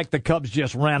wasn't like the Cubs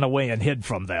just ran away and hid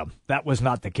from them. That was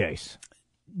not the case.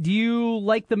 Do you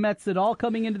like the Mets at all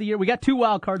coming into the year? We got two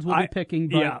wild cards we'll be picking.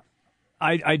 But yeah,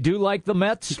 I do like the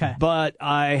Mets, but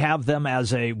I have them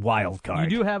as a wild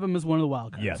card. You do have them as one of the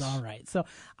wild cards. Yes. All right. So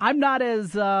I'm not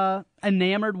as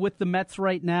enamored with the Mets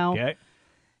right now. Okay.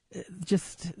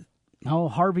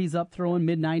 Harvey's up throwing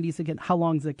mid-90s again. How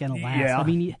long is it going to last? Yeah, I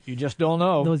mean, you just don't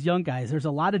know. Those young guys. There's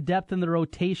a lot of depth in the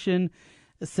rotation.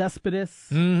 Cespedes,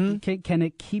 can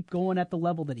it keep going at the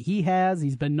level that he has?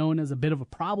 He's been known as a bit of a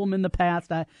problem in the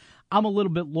past. I'm a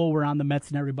little bit lower on the Mets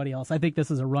than everybody else. I think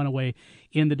this is a runaway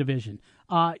in the division.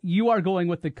 You are going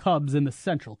with the Cubs in the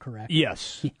Central, correct?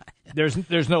 Yes.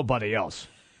 There's nobody else.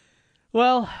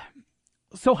 Well,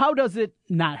 so how does it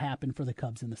not happen for the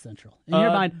Cubs in the Central? In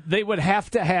your mind, they would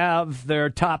have to have their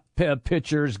top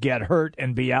pitchers get hurt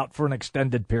and be out for an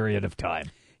extended period of time.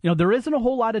 You know, there isn't a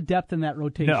whole lot of depth in that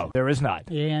rotation. No, there is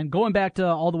not. And going back to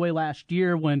all the way last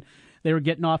year when they were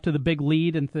getting off to the big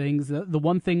lead and things, the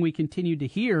one thing we continued to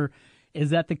hear is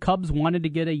that the Cubs wanted to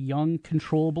get a young,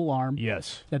 controllable arm.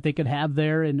 Yes. That they could have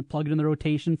there and plug it in the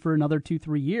rotation for another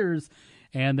 2-3 years.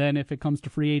 And then if it comes to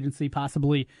free agency,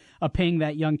 possibly paying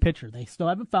that young pitcher. They still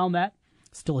haven't found that.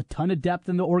 Still a ton of depth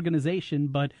in the organization,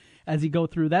 but as you go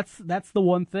through, that's the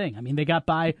one thing. I mean, they got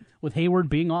by with Hayward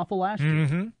being awful last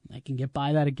year. They can get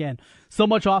by that again. So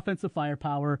much offensive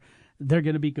firepower. They're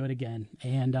going to be good again.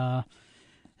 And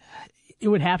it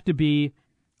would have to be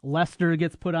Lester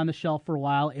gets put on the shelf for a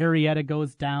while. Arrieta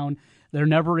goes down. They're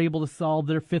never able to solve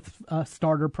their fifth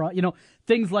starter.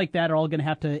 Things like that are all going to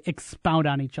have to expound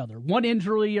on each other. One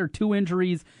injury or two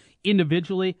injuries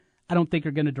individually, I don't think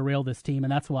are going to derail this team,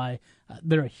 and that's why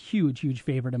they're a huge, huge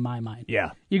favorite in my mind.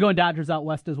 Yeah. You going Dodgers out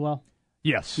west as well?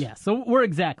 Yes. Yeah, so we're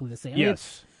exactly the same.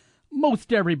 Yes.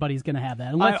 Most everybody's going to have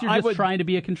that, unless you're just trying to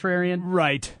be a contrarian.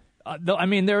 Right. I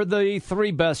mean, they're the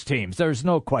three best teams. There's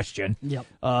no question. Yep.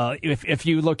 If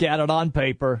you look at it on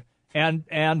paper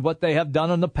and what they have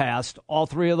done in the past, all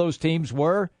three of those teams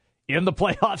were in the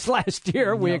playoffs last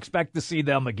year. Yep. We expect to see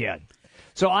them again.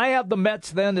 So I have the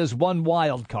Mets then as one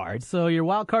wild card. So your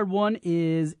wild card one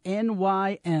is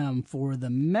NYM for the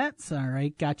Mets. All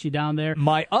right, got you down there.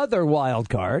 My other wild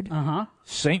card,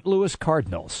 St. Louis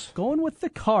Cardinals. Going with the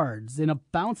Cards in a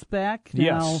bounce back.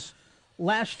 Now, yes.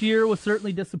 Last year was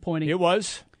certainly disappointing. It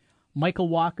was. Michael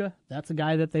Wacha, that's a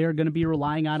guy that they are going to be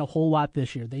relying on a whole lot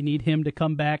this year. They need him to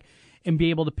come back and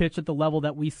be able to pitch at the level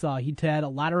that we saw. He had a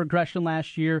lot of regression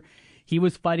last year. He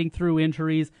was fighting through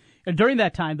injuries. And during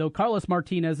that time, though, Carlos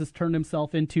Martinez has turned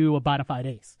himself into a bona fide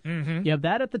ace. Mm-hmm. You have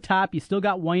that at the top. You still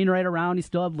got Wainwright around. You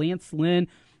still have Lance Lynn.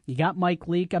 You got Mike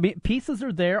Leake. I mean, pieces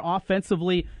are there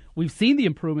offensively. We've seen the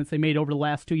improvements they made over the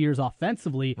last 2 years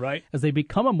offensively as they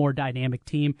become a more dynamic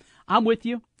team. I'm with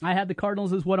you. I had the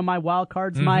Cardinals as one of my wild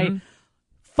cards. Mm-hmm. My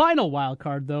final wild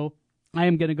card, though, I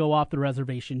am going to go off the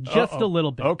reservation just a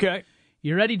little bit. Okay.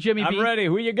 You ready, Jimmy B? I'm ready.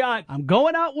 Who you got? I'm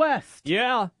going out west.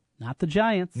 Yeah. Not the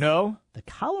Giants. No. The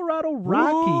Colorado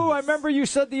Rockies. Ooh, I remember you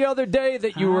said the other day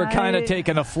that you were kind of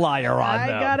taking a flyer on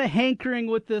them. I got a hankering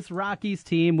with this Rockies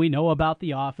team. We know about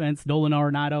the offense. Nolan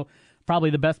Arenado,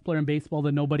 probably the best player in baseball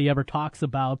that nobody ever talks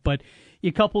about. But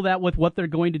you couple that with what they're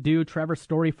going to do. Trevor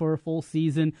Story for a full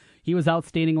season. He was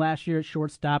outstanding last year at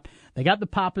shortstop. They got the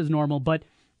pop as normal. But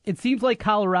it seems like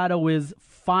Colorado is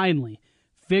finally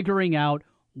figuring out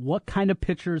what kind of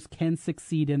pitchers can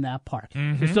succeed in that park.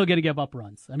 Mm-hmm. They're still going to give up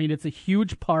runs. I mean, it's a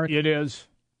huge park. It is.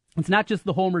 It's not just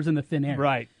the homers in the thin air.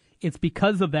 Right. It's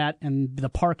because of that, and the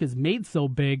park is made so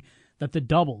big that the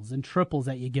doubles and triples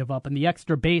that you give up and the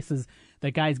extra bases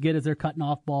that guys get as they're cutting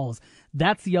off balls,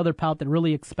 that's the other part that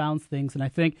really expounds things. And I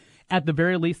think at the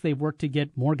very least they've worked to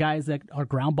get more guys that are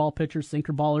ground ball pitchers,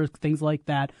 sinker ballers, things like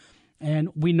that. And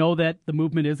we know that the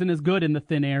movement isn't as good in the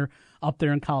thin air up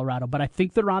there in Colorado, but I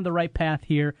think they're on the right path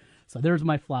here. So there's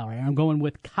my flower. I'm going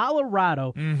with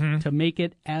Colorado to make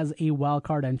it as a wild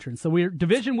card entrance. So we're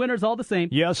division winners all the same.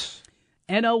 Yes.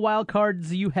 NL wild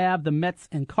cards, you have the Mets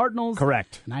and Cardinals.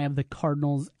 Correct. And I have the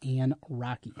Cardinals and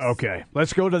Rockies. Okay.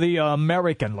 Let's go to the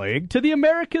American League. To the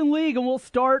American League, and we'll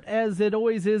start, as it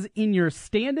always is, in your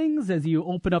standings as you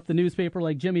open up the newspaper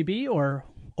like Jimmy B, or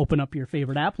open up your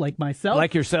favorite app like myself.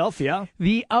 Like yourself, yeah.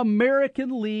 The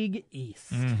American League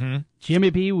East. Mm-hmm. Jimmy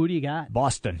B, who do you got?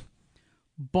 Boston.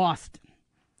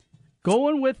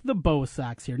 Going with the Bo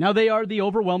Sox here. Now, they are the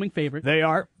overwhelming favorite. They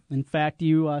are. In fact,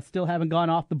 you still haven't gone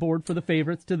off the board for the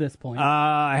favorites to this point.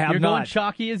 I have You're not. going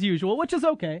chalky as usual, which is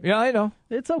okay. Yeah, I know.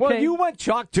 It's okay. Well, you went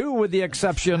chalk, too, with the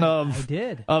exception of I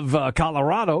did. of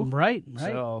Colorado. Right.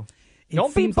 So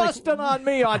don't be busting on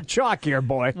me on chalk here,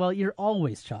 boy. Well, you're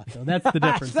always chalk, though. That's the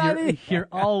difference. You're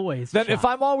always Then chalk. if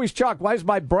I'm always chalk, why is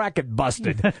my bracket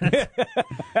busted? That's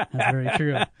very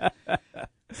true.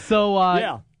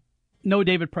 So, no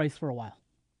David Price for a while.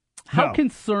 How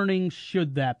concerning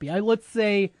should that be? Let's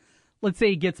say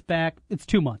he gets back. It's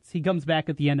 2 months. He comes back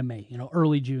at the end of May,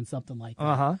 early June, something like that.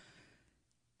 Uh-huh.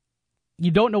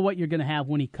 You don't know what you're going to have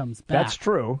when he comes back. That's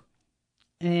true.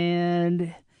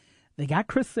 And they got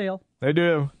Chris Sale. They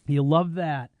do. You love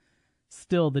that.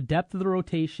 Still, the depth of the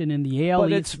rotation in the AL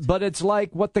East. But it's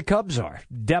like what the Cubs are,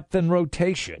 depth and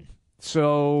rotation.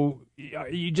 So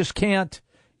you just can't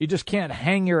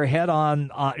hang your head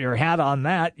on your hat on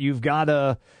that. You've got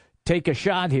to take a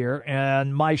shot here,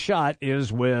 and my shot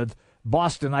is with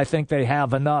Boston. I think they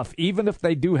have enough. Even if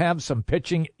they do have some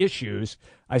pitching issues,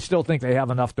 I still think they have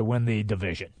enough to win the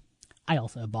division. I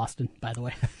also have Boston, by the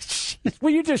way. Will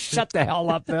you just shut the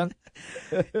hell up then?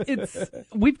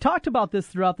 We've talked about this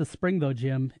throughout the spring, though,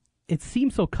 Jim. It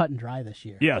seems so cut and dry this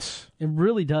year. Yes. It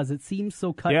really does. It seems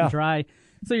so cut and dry.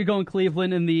 So you're going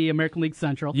Cleveland in the American League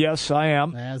Central. Yes, I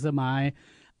am. As am I.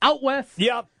 Out west.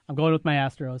 Yep. I'm going with my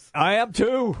Astros. I am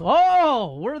too.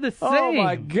 Oh, we're the same. Oh,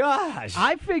 my gosh.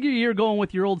 I figure you're going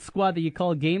with your old squad that you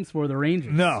call games for, the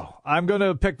Rangers. No, I'm going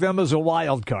to pick them as a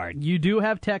wild card. You do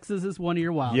have Texas as one of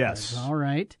your wild yes. cards. All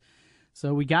right.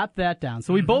 So we got that down.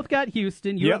 So we both got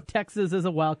Houston. You have Texas as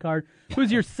a wild card.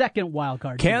 Who's your second wild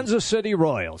card? Kansas City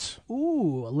Royals.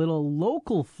 Ooh, a little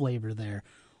local flavor there.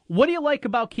 What do you like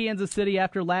about Kansas City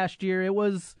after last year? It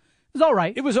was all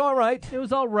right. It was all right. It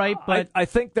was all right, but I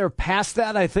think they're past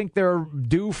that. I think they're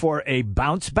due for a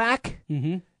bounce back.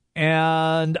 Mm-hmm.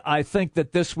 And I think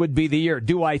that this would be the year.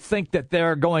 Do I think that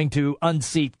they're going to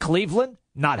unseat Cleveland?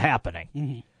 Not happening.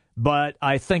 Mm-hmm. But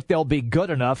I think they'll be good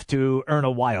enough to earn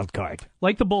a wild card.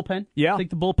 Like the bullpen. Yeah. I think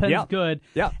the bullpen's good.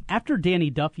 Yeah. After Danny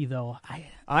Duffy, though,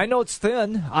 I know it's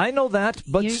thin. I know that.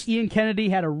 But Ian Kennedy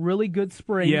had a really good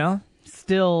spring. Yeah.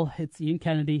 Still, it's Ian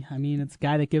Kennedy. I mean, it's a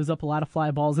guy that gives up a lot of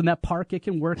fly balls. In that park, it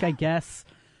can work, I guess.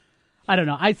 I don't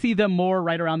know. I see them more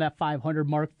right around that 500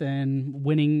 mark than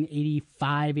winning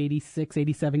 85, 86,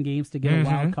 87 games to get a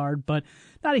wild card. But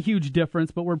not a huge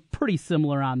difference, but we're pretty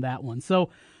similar on that one. So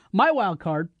my wild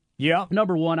card,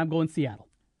 number one, I'm going Seattle.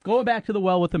 Going back to the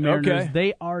well with the Mariners. Okay.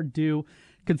 They are due.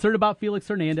 Concerned about Felix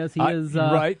Hernandez. He is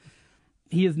right.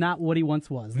 He is not what he once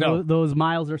was. No. Those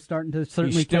miles are starting to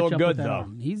certainly still catch up good, with that though.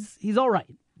 arm. He's all right.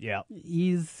 Yeah.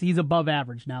 He's above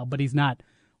average now, but he's not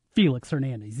Felix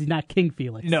Hernandez. He's not King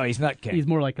Felix. No, he's not King. He's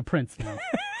more like a prince now.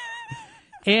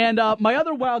 And my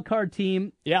other wild card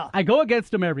team, I go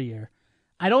against them every year.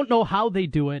 I don't know how they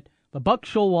do it, But Buck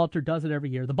Showalter does it every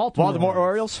year. The Baltimore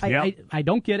Orioles? I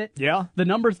don't get it. Yeah. The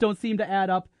numbers don't seem to add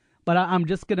up, but I'm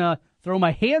just going to throw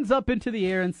my hands up into the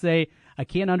air and say, I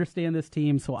can't understand this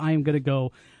team, so I am going to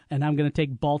go, and I'm going to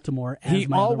take Baltimore as He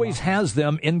my always has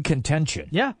them in contention.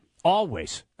 Yeah.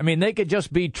 Always. I mean, they could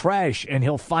just be trash, and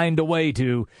he'll find a way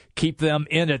to keep them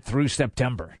in it through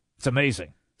September. It's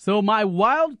amazing. So my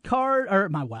World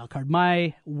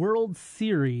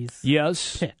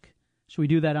Series pick. Should we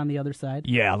do that on the other side?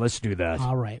 Yeah, let's do that.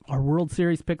 All right. Our World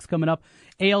Series picks coming up.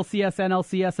 ALCS,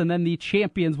 NLCS, and then the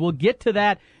champions. We'll get to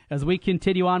that as we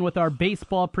continue on with our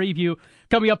baseball preview.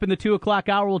 Coming up in the 2 o'clock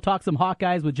hour, we'll talk some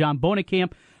Hawkeyes with John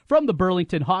Bonekamp from the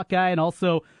Burlington Hawkeye, and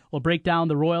also we'll break down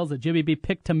the Royals that Jimmy B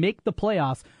picked to make the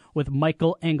playoffs with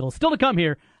Michael Engel. Still to come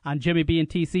here on Jimmy B and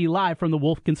TC live from the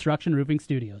Wolf Construction Roofing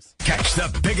Studios. Catch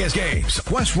the biggest games,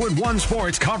 Westwood One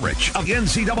Sports coverage of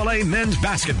NCAA men's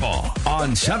basketball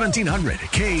on 1700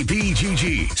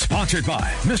 KBGG. Sponsored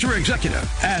by Mr. Executive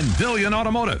and Billion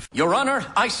Automotive. Your Honor,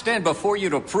 I stand before you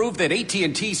to prove that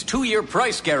AT&T's 2-year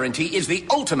price guarantee is the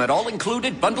ultimate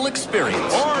all-included bundle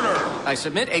experience. Order! I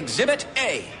submit Exhibit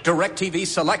A, DirecTV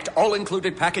Select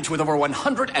all-included package with over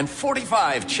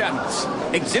 145 channels.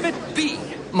 Exhibit B,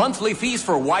 monthly fees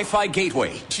for Wi-Fi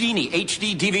gateway, Genie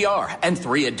HD DVR, and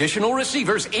 3 additional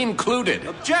receivers included.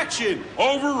 Objection!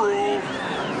 Overruled.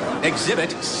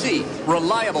 Exhibit C,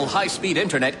 reliable high-speed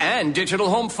internet and digital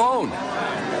home phone.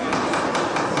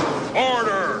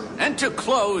 Order! And to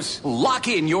close, lock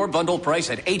in your bundle price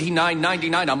at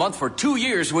 $89.99 a month for 2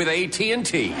 years with AT&T.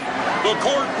 The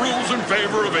court rules in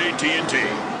favor of AT&T.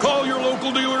 Call your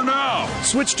local dealer now.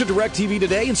 Switch to DirecTV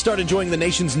today and start enjoying the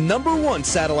nation's #1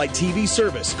 satellite TV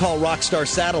service. Call Rockstar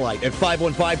Satellite at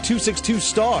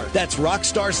 515-262-STAR. That's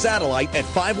Rockstar Satellite at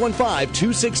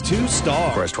 515-262-STAR.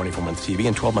 Requires 24-month TV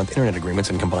and 12-month internet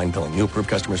agreements and combined billing. New approved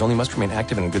customers only must remain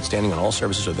active and in good standing on all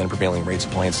services or then prevailing rates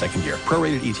apply in second year.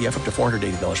 Prorated ETF up to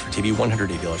 $480 for TV,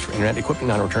 $180 for internet. Equipment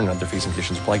non-return and other fees and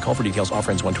conditions apply. Call for details.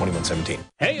 Offer ends 1/21/17.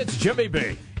 Hey, it's Jimmy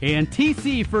B. And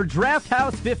TC for Draft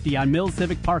House 50 on Mills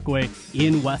Civic Parkway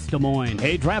in West Des Moines.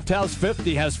 Hey, Draft House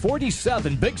 50 has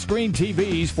 47 big screen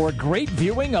TVs for great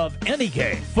viewing of any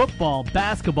game. Football,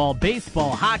 basketball, baseball,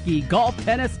 hockey, golf,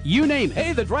 tennis, you name it.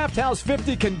 Hey, the Draft House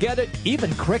 50 can get it,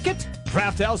 even cricket.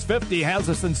 Draft House 50 has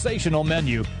a sensational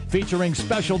menu featuring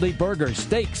specialty burgers,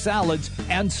 steak, salads,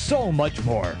 and so much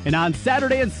more. And on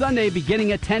Saturday and Sunday,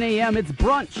 beginning at 10 a.m., it's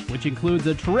brunch, which includes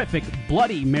a terrific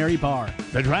Bloody Mary bar.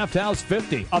 The Draft House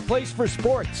 50, a place for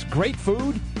sports, great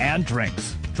food, and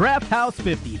drinks. Draft House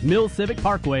 50, Mills Civic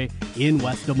Parkway in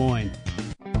West Des Moines.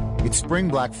 It's Spring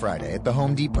Black Friday at the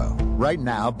Home Depot. Right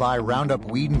now, buy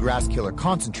Roundup Weed and Grass Killer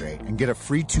Concentrate and get a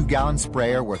free 2-gallon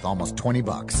sprayer worth almost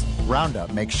 $20.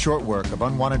 Roundup makes short work of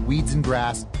unwanted weeds and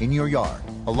grass in your yard,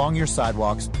 along your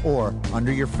sidewalks, or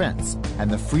under your fence. And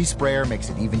the free sprayer makes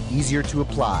it even easier to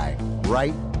apply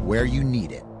right where you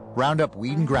need it. Roundup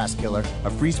Weed and Grass Killer, a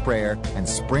free sprayer, and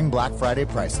Spring Black Friday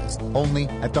prices. Only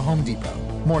at the Home Depot.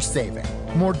 More saving.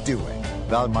 More doing.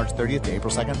 Valid March 30th to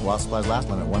April 2nd while supplies last.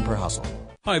 Limit 1 per household.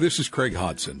 Hi, this is Craig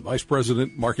Hodson, Vice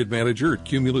President, Market Manager at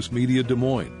Cumulus Media Des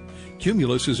Moines.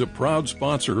 Cumulus is a proud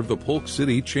sponsor of the Polk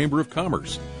City Chamber of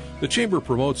Commerce. The Chamber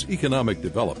promotes economic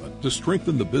development to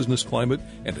strengthen the business climate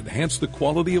and enhance the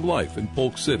quality of life in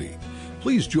Polk City.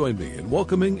 Please join me in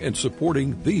welcoming and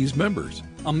supporting these members.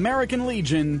 American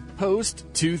Legion, Post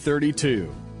 232.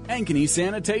 Ankeny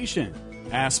Sanitation.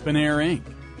 Aspen Air Inc.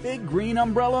 Big Green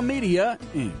Umbrella Media,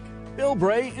 Inc. Bill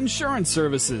Bray Insurance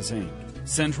Services, Inc.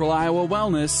 Central Iowa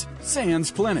Wellness, Sands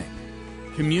Clinic.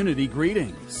 Community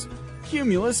Greetings.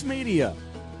 Cumulus Media.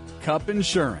 Cup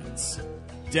Insurance.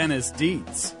 Dennis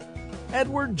Dietz.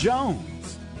 Edward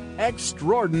Jones.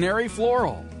 Extraordinary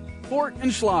Floral. Fort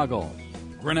and Schlagel.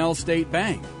 Grinnell State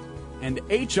Bank. And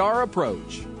HR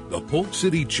Approach. The Polk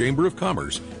City Chamber of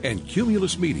Commerce and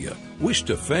Cumulus Media wish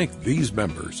to thank these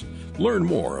members. Learn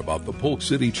more about the Polk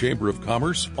City Chamber of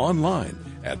Commerce online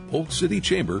at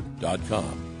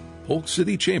polkcitychamber.com.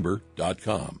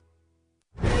 polkcitychamber.com.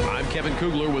 I'm Kevin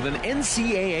Kugler with an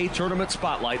NCAA tournament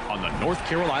spotlight on the North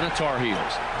Carolina Tar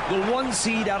Heels. The 1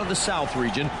 seed out of the South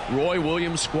region, Roy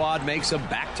Williams' squad makes a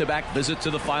back-to-back visit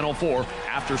to the Final Four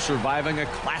after surviving a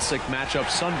classic matchup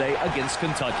Sunday against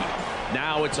Kentucky.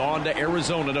 Now it's on to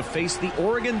Arizona to face the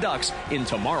Oregon Ducks in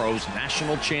tomorrow's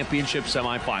National Championship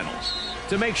semifinals.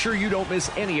 To make sure you don't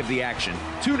miss any of the action,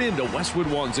 tune in to Westwood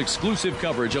One's exclusive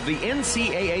coverage of the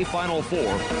NCAA Final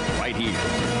Four right here.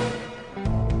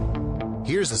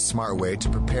 Here's a smart way to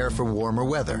prepare for warmer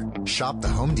weather. Shop the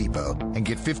Home Depot and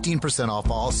get 15% off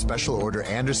all special order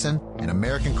Andersen and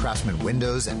American Craftsman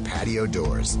windows and patio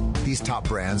doors. These top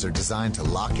brands are designed to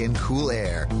lock in cool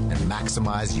air and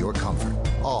maximize your comfort,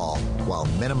 all while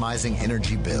minimizing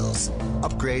energy bills.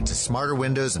 Upgrade to smarter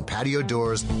windows and patio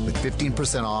doors with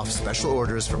 15% off special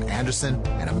orders from Andersen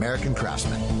and American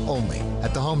Craftsman. Only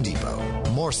at the Home Depot.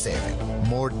 More saving,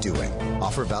 more doing.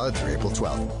 Offer valid through April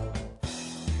 12th.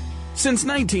 Since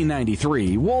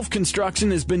 1993, Wolf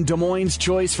Construction has been Des Moines'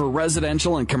 choice for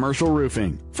residential and commercial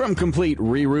roofing. From complete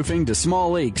re-roofing to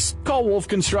small leaks, call Wolf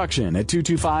Construction at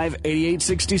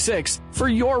 225-8866 for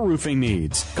your roofing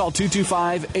needs. Call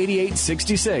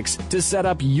 225-8866 to set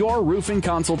up your roofing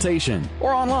consultation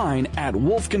or online at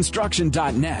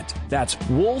wolfconstruction.net. That's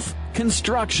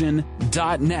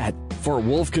wolfconstruction.net for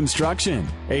Wolf Construction.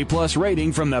 A+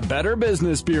 rating from the Better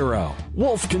Business Bureau.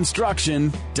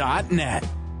 wolfconstruction.net.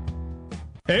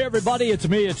 Hey everybody, it's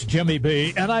me, it's Jimmy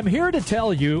B, and I'm here to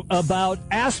tell you about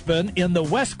Aspen in the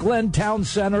West Glen Town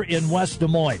Center in West Des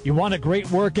Moines. You want a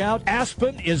great workout?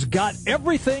 Aspen has got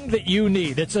everything that you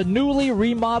need. It's a newly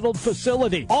remodeled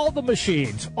facility. All the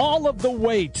machines, all of the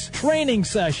weights, training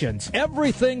sessions,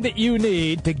 everything that you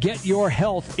need to get your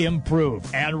health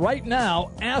improved. And right now,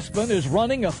 Aspen is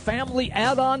running a family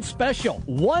add-on special.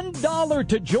 $1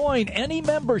 to join any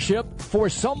membership for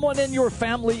someone in your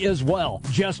family as well.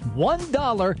 Just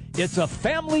 $1. It's a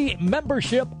family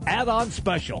membership add-on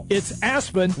special. It's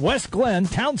Aspen, West Glen,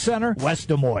 Town Center, West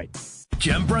Des Moines.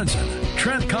 Jim Brunson,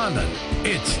 Trent Condon.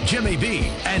 It's Jimmy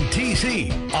B and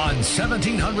TC on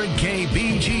 1700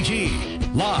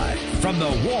 KBGG. Live from the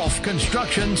Wolf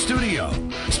Construction Studio.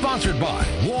 Sponsored by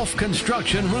Wolf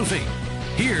Construction Roofing.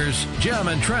 Here's Jim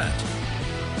and Trent.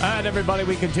 All right, everybody,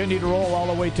 we continue to roll all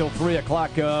the way till 3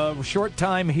 o'clock. Short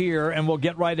time here, and we'll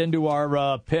get right into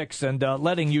our picks. And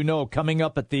letting you know, coming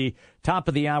up at the top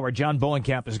of the hour, John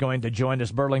Bowenkamp is going to join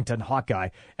us, Burlington Hawkeye.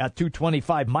 At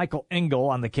 2:25, Michael Engel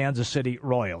on the Kansas City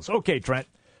Royals. Okay, Trent,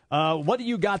 what do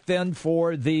you got then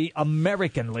for the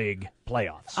American League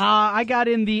playoffs? I got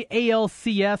in the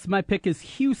ALCS. My pick is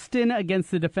Houston against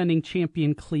the defending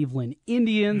champion Cleveland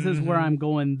Indians is where I'm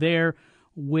going there.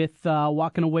 With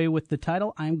walking away with the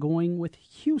title, I'm going with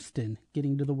Houston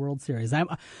getting to the World Series. I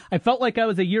felt like I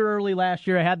was a year early last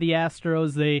year. I had the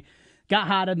Astros. They got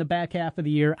hot in the back half of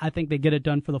the year. I think they get it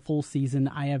done for the full season.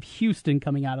 I have Houston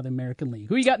coming out of the American League.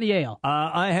 Who you got in the AL?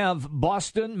 I have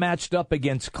Boston matched up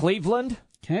against Cleveland.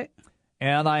 Okay.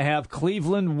 And I have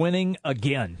Cleveland winning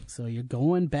again. So you're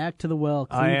going back to the well.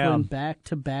 Cleveland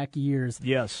back-to-back years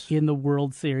in the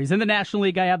World Series. In the National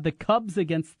League, I have the Cubs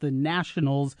against the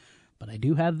Nationals. But I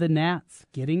do have the Nats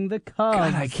getting the Cubs.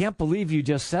 God, I can't believe you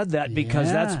just said that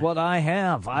because that's what I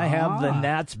have. I have the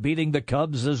Nats beating the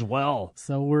Cubs as well.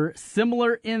 So we're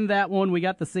similar in that one. We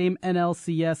got the same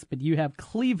NLCS, but you have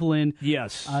Cleveland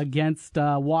against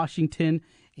Washington,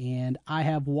 and I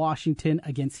have Washington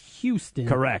against Houston.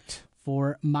 Correct.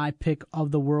 For my pick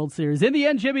of the World Series. In the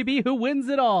end, Jimmy B, who wins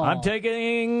it all? I'm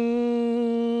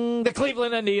taking the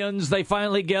Cleveland Indians. They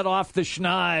finally get off the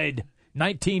schneid.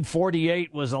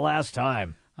 1948 was the last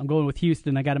time. I'm going with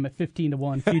Houston. I got him at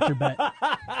 15-1 future bet.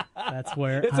 That's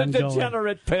where it's I'm a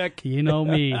degenerate pick. You know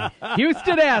me.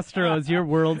 Houston Astros, your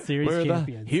World Series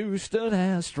champions. Houston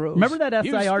Astros. Remember that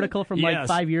SI article from like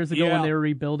 5 years ago when they were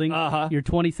rebuilding your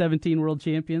 2017 World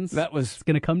Champions? That was it's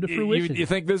going to come to fruition. You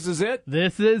think this is it?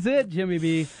 This is it, Jimmy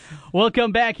B.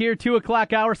 Welcome back here, 2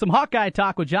 o'clock hour. Some Hawkeye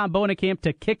talk with John Bowenkamp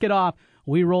to kick it off.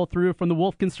 We roll through from the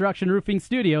Wolf Construction Roofing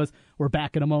Studios. We're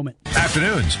back in a moment.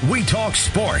 Afternoons, we talk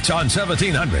sports on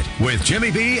 1700 with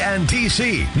Jimmy B and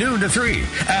TC, noon to 3.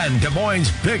 And Des Moines'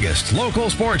 biggest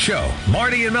local sports show,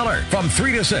 Marty and Miller, from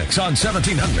 3 to 6 on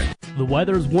 1700. The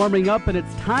weather's warming up, and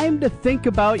it's time to think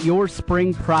about your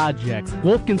spring projects.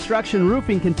 Wolf Construction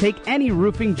Roofing can take any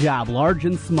roofing job, large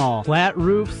and small. Flat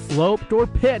roof, sloped, or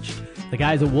pitched. The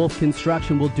guys at Wolf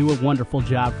Construction will do a wonderful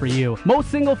job for you.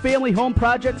 Most single-family home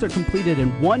projects are completed in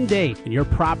one day, and your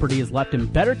property is left in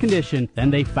better condition than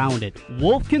they found it.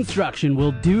 Wolf Construction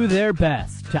will do their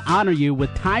best to honor you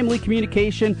with timely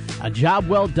communication, a job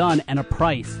well done, and a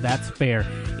price that's fair.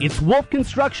 It's Wolf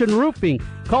Construction Roofing.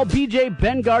 Call BJ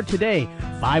Bengard today,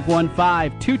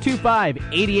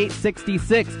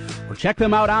 515-225-8866, or check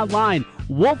them out online,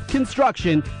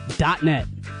 wolfconstruction.net.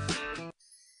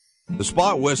 The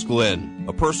Spa at West Glen,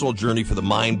 a personal journey for the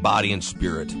mind, body, and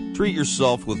spirit. Treat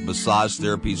yourself with massage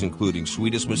therapies including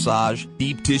Swedish massage,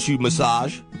 deep tissue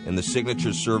massage, and the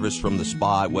signature service from the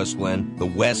Spa at West Glen, the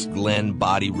West Glen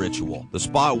Body Ritual. The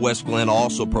Spa at West Glen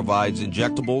also provides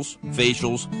injectables,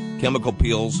 facials, chemical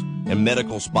peels, and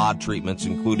medical spa treatments,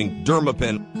 including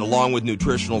Dermapen, along with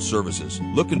nutritional services.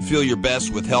 Look and feel your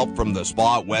best with help from the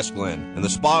Spa at West Glen. And the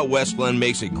Spa at West Glen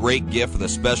makes a great gift for the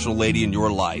special lady in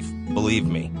your life. Believe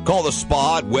me. Call the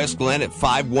Spa at West Glen at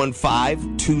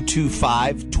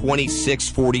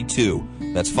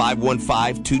 515-225-2642. That's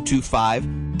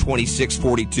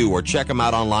 515-225-2642, or check them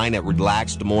out online at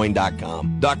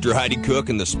relaxdesmoines.com. Dr. Heidi Cook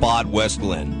and the Spa at West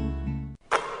Glen.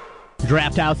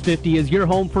 Draft House 50 is your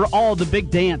home for all the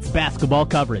big dance basketball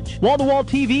coverage. Wall-to-wall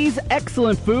TVs,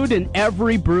 excellent food, and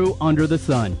every brew under the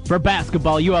sun. For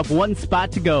basketball, you have one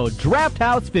spot to go. Draft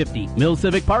House 50, Mill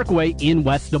Civic Parkway in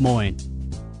West Des Moines.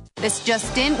 This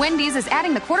just in, Wendy's is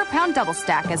adding the quarter-pound double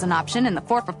stack as an option in the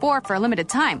 4-for-4 for a limited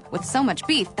time. With so much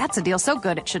beef, that's a deal so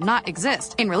good it should not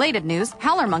exist. In related news,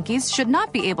 howler monkeys should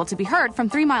not be able to be heard from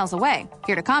 3 miles away.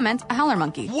 Here to comment, a howler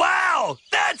monkey. Wow!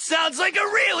 That sounds like a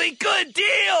really good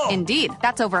deal! Indeed.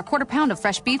 That's over a quarter-pound of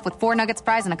fresh beef with 4 nuggets,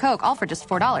 fries, and a Coke, all for just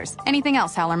 $4. Anything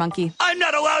else, howler monkey? I'm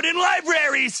not allowed in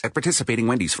libraries! At participating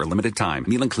Wendy's for a limited time,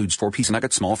 meal includes 4-piece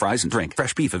nuggets, small fries, and drink.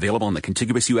 Fresh beef available in the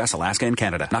contiguous U.S., Alaska, and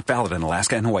Canada. Not valid in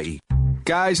Alaska and Hawaii.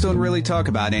 Guys don't really talk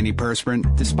about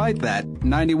antiperspirant. Despite that,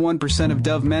 91% of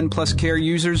Dove Men Plus Care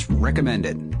users recommend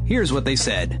it. Here's what they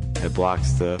said. It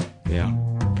blocks the,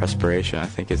 perspiration, I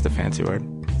think is the fancy word.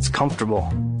 It's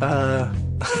comfortable.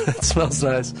 It smells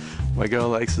nice. My girl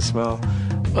likes the smell.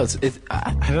 Well, it's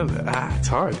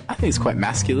hard. I think it's quite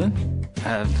masculine.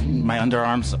 My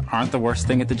underarms aren't the worst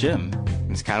thing at the gym.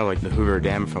 It's kind of like the Hoover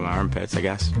Dam from my armpits, I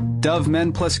guess. Dove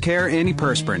Men Plus Care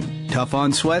antiperspirant. Tough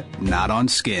on sweat, not on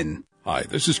skin. Hi,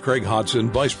 this is Craig Hodson,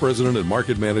 Vice President and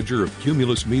Market Manager of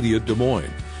Cumulus Media Des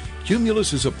Moines.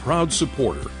 Cumulus is a proud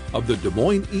supporter of the Des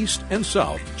Moines East and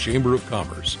South Chamber of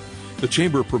Commerce. The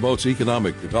Chamber promotes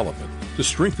economic development to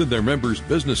strengthen their members'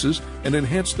 businesses and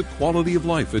enhance the quality of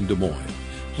life in Des Moines.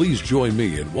 Please join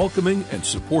me in welcoming and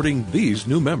supporting these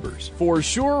new members. For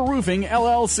Sure Roofing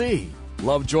LLC,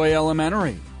 Lovejoy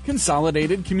Elementary,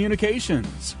 Consolidated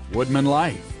Communications, Woodman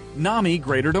Life, NAMI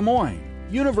Greater Des Moines,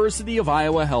 University of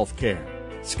Iowa Healthcare,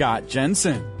 Scott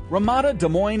Jensen, Ramada Des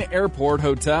Moines Airport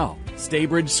Hotel,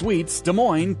 Staybridge Suites Des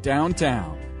Moines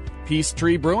Downtown,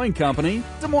 Peachtree Brewing Company,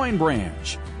 Des Moines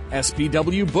Branch,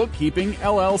 SPW Bookkeeping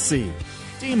LLC,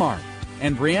 D-Mark,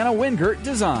 and Brianna Wingert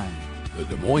Design. The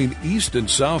Des Moines East and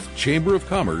South Chamber of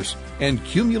Commerce and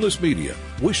Cumulus Media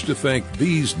wish to thank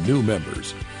these new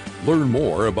members. Learn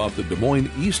more about the Des Moines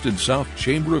East and South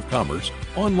Chamber of Commerce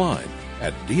online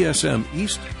at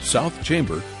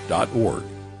dsmeastsouthchamber.org.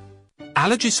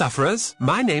 Allergy sufferers,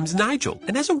 my name's Nigel,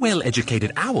 and as a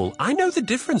well-educated owl, I know the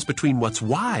difference between what's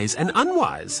wise and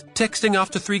unwise. Texting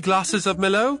after 3 glasses of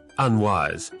Merlot?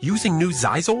 Unwise. Using new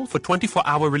Zysol for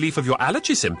 24-hour relief of your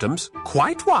allergy symptoms?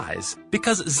 Quite wise.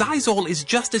 Because Zysol is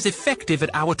just as effective at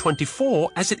hour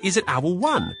 24 as it is at hour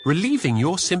 1, relieving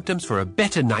your symptoms for a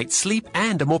better night's sleep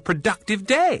and a more productive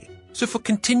day. So for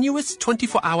continuous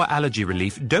 24-hour allergy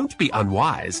relief, don't be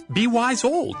unwise. Be wise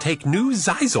all. Take new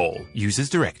Zysol. Use as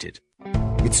directed.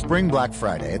 It's Spring Black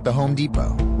Friday at the Home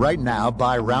Depot. Right now,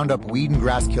 buy Roundup Weed and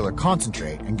Grass Killer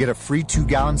Concentrate and get a free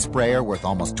 2-gallon sprayer worth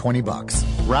almost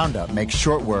 $20. Roundup makes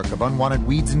short work of unwanted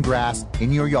weeds and grass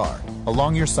in your yard,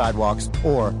 along your sidewalks,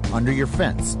 or under your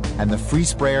fence. And the free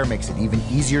sprayer makes it even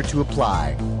easier to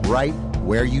apply right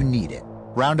where you need it.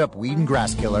 Roundup Weed and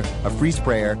Grass Killer, a free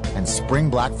sprayer, and Spring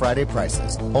Black Friday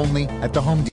prices. Only at the Home Depot.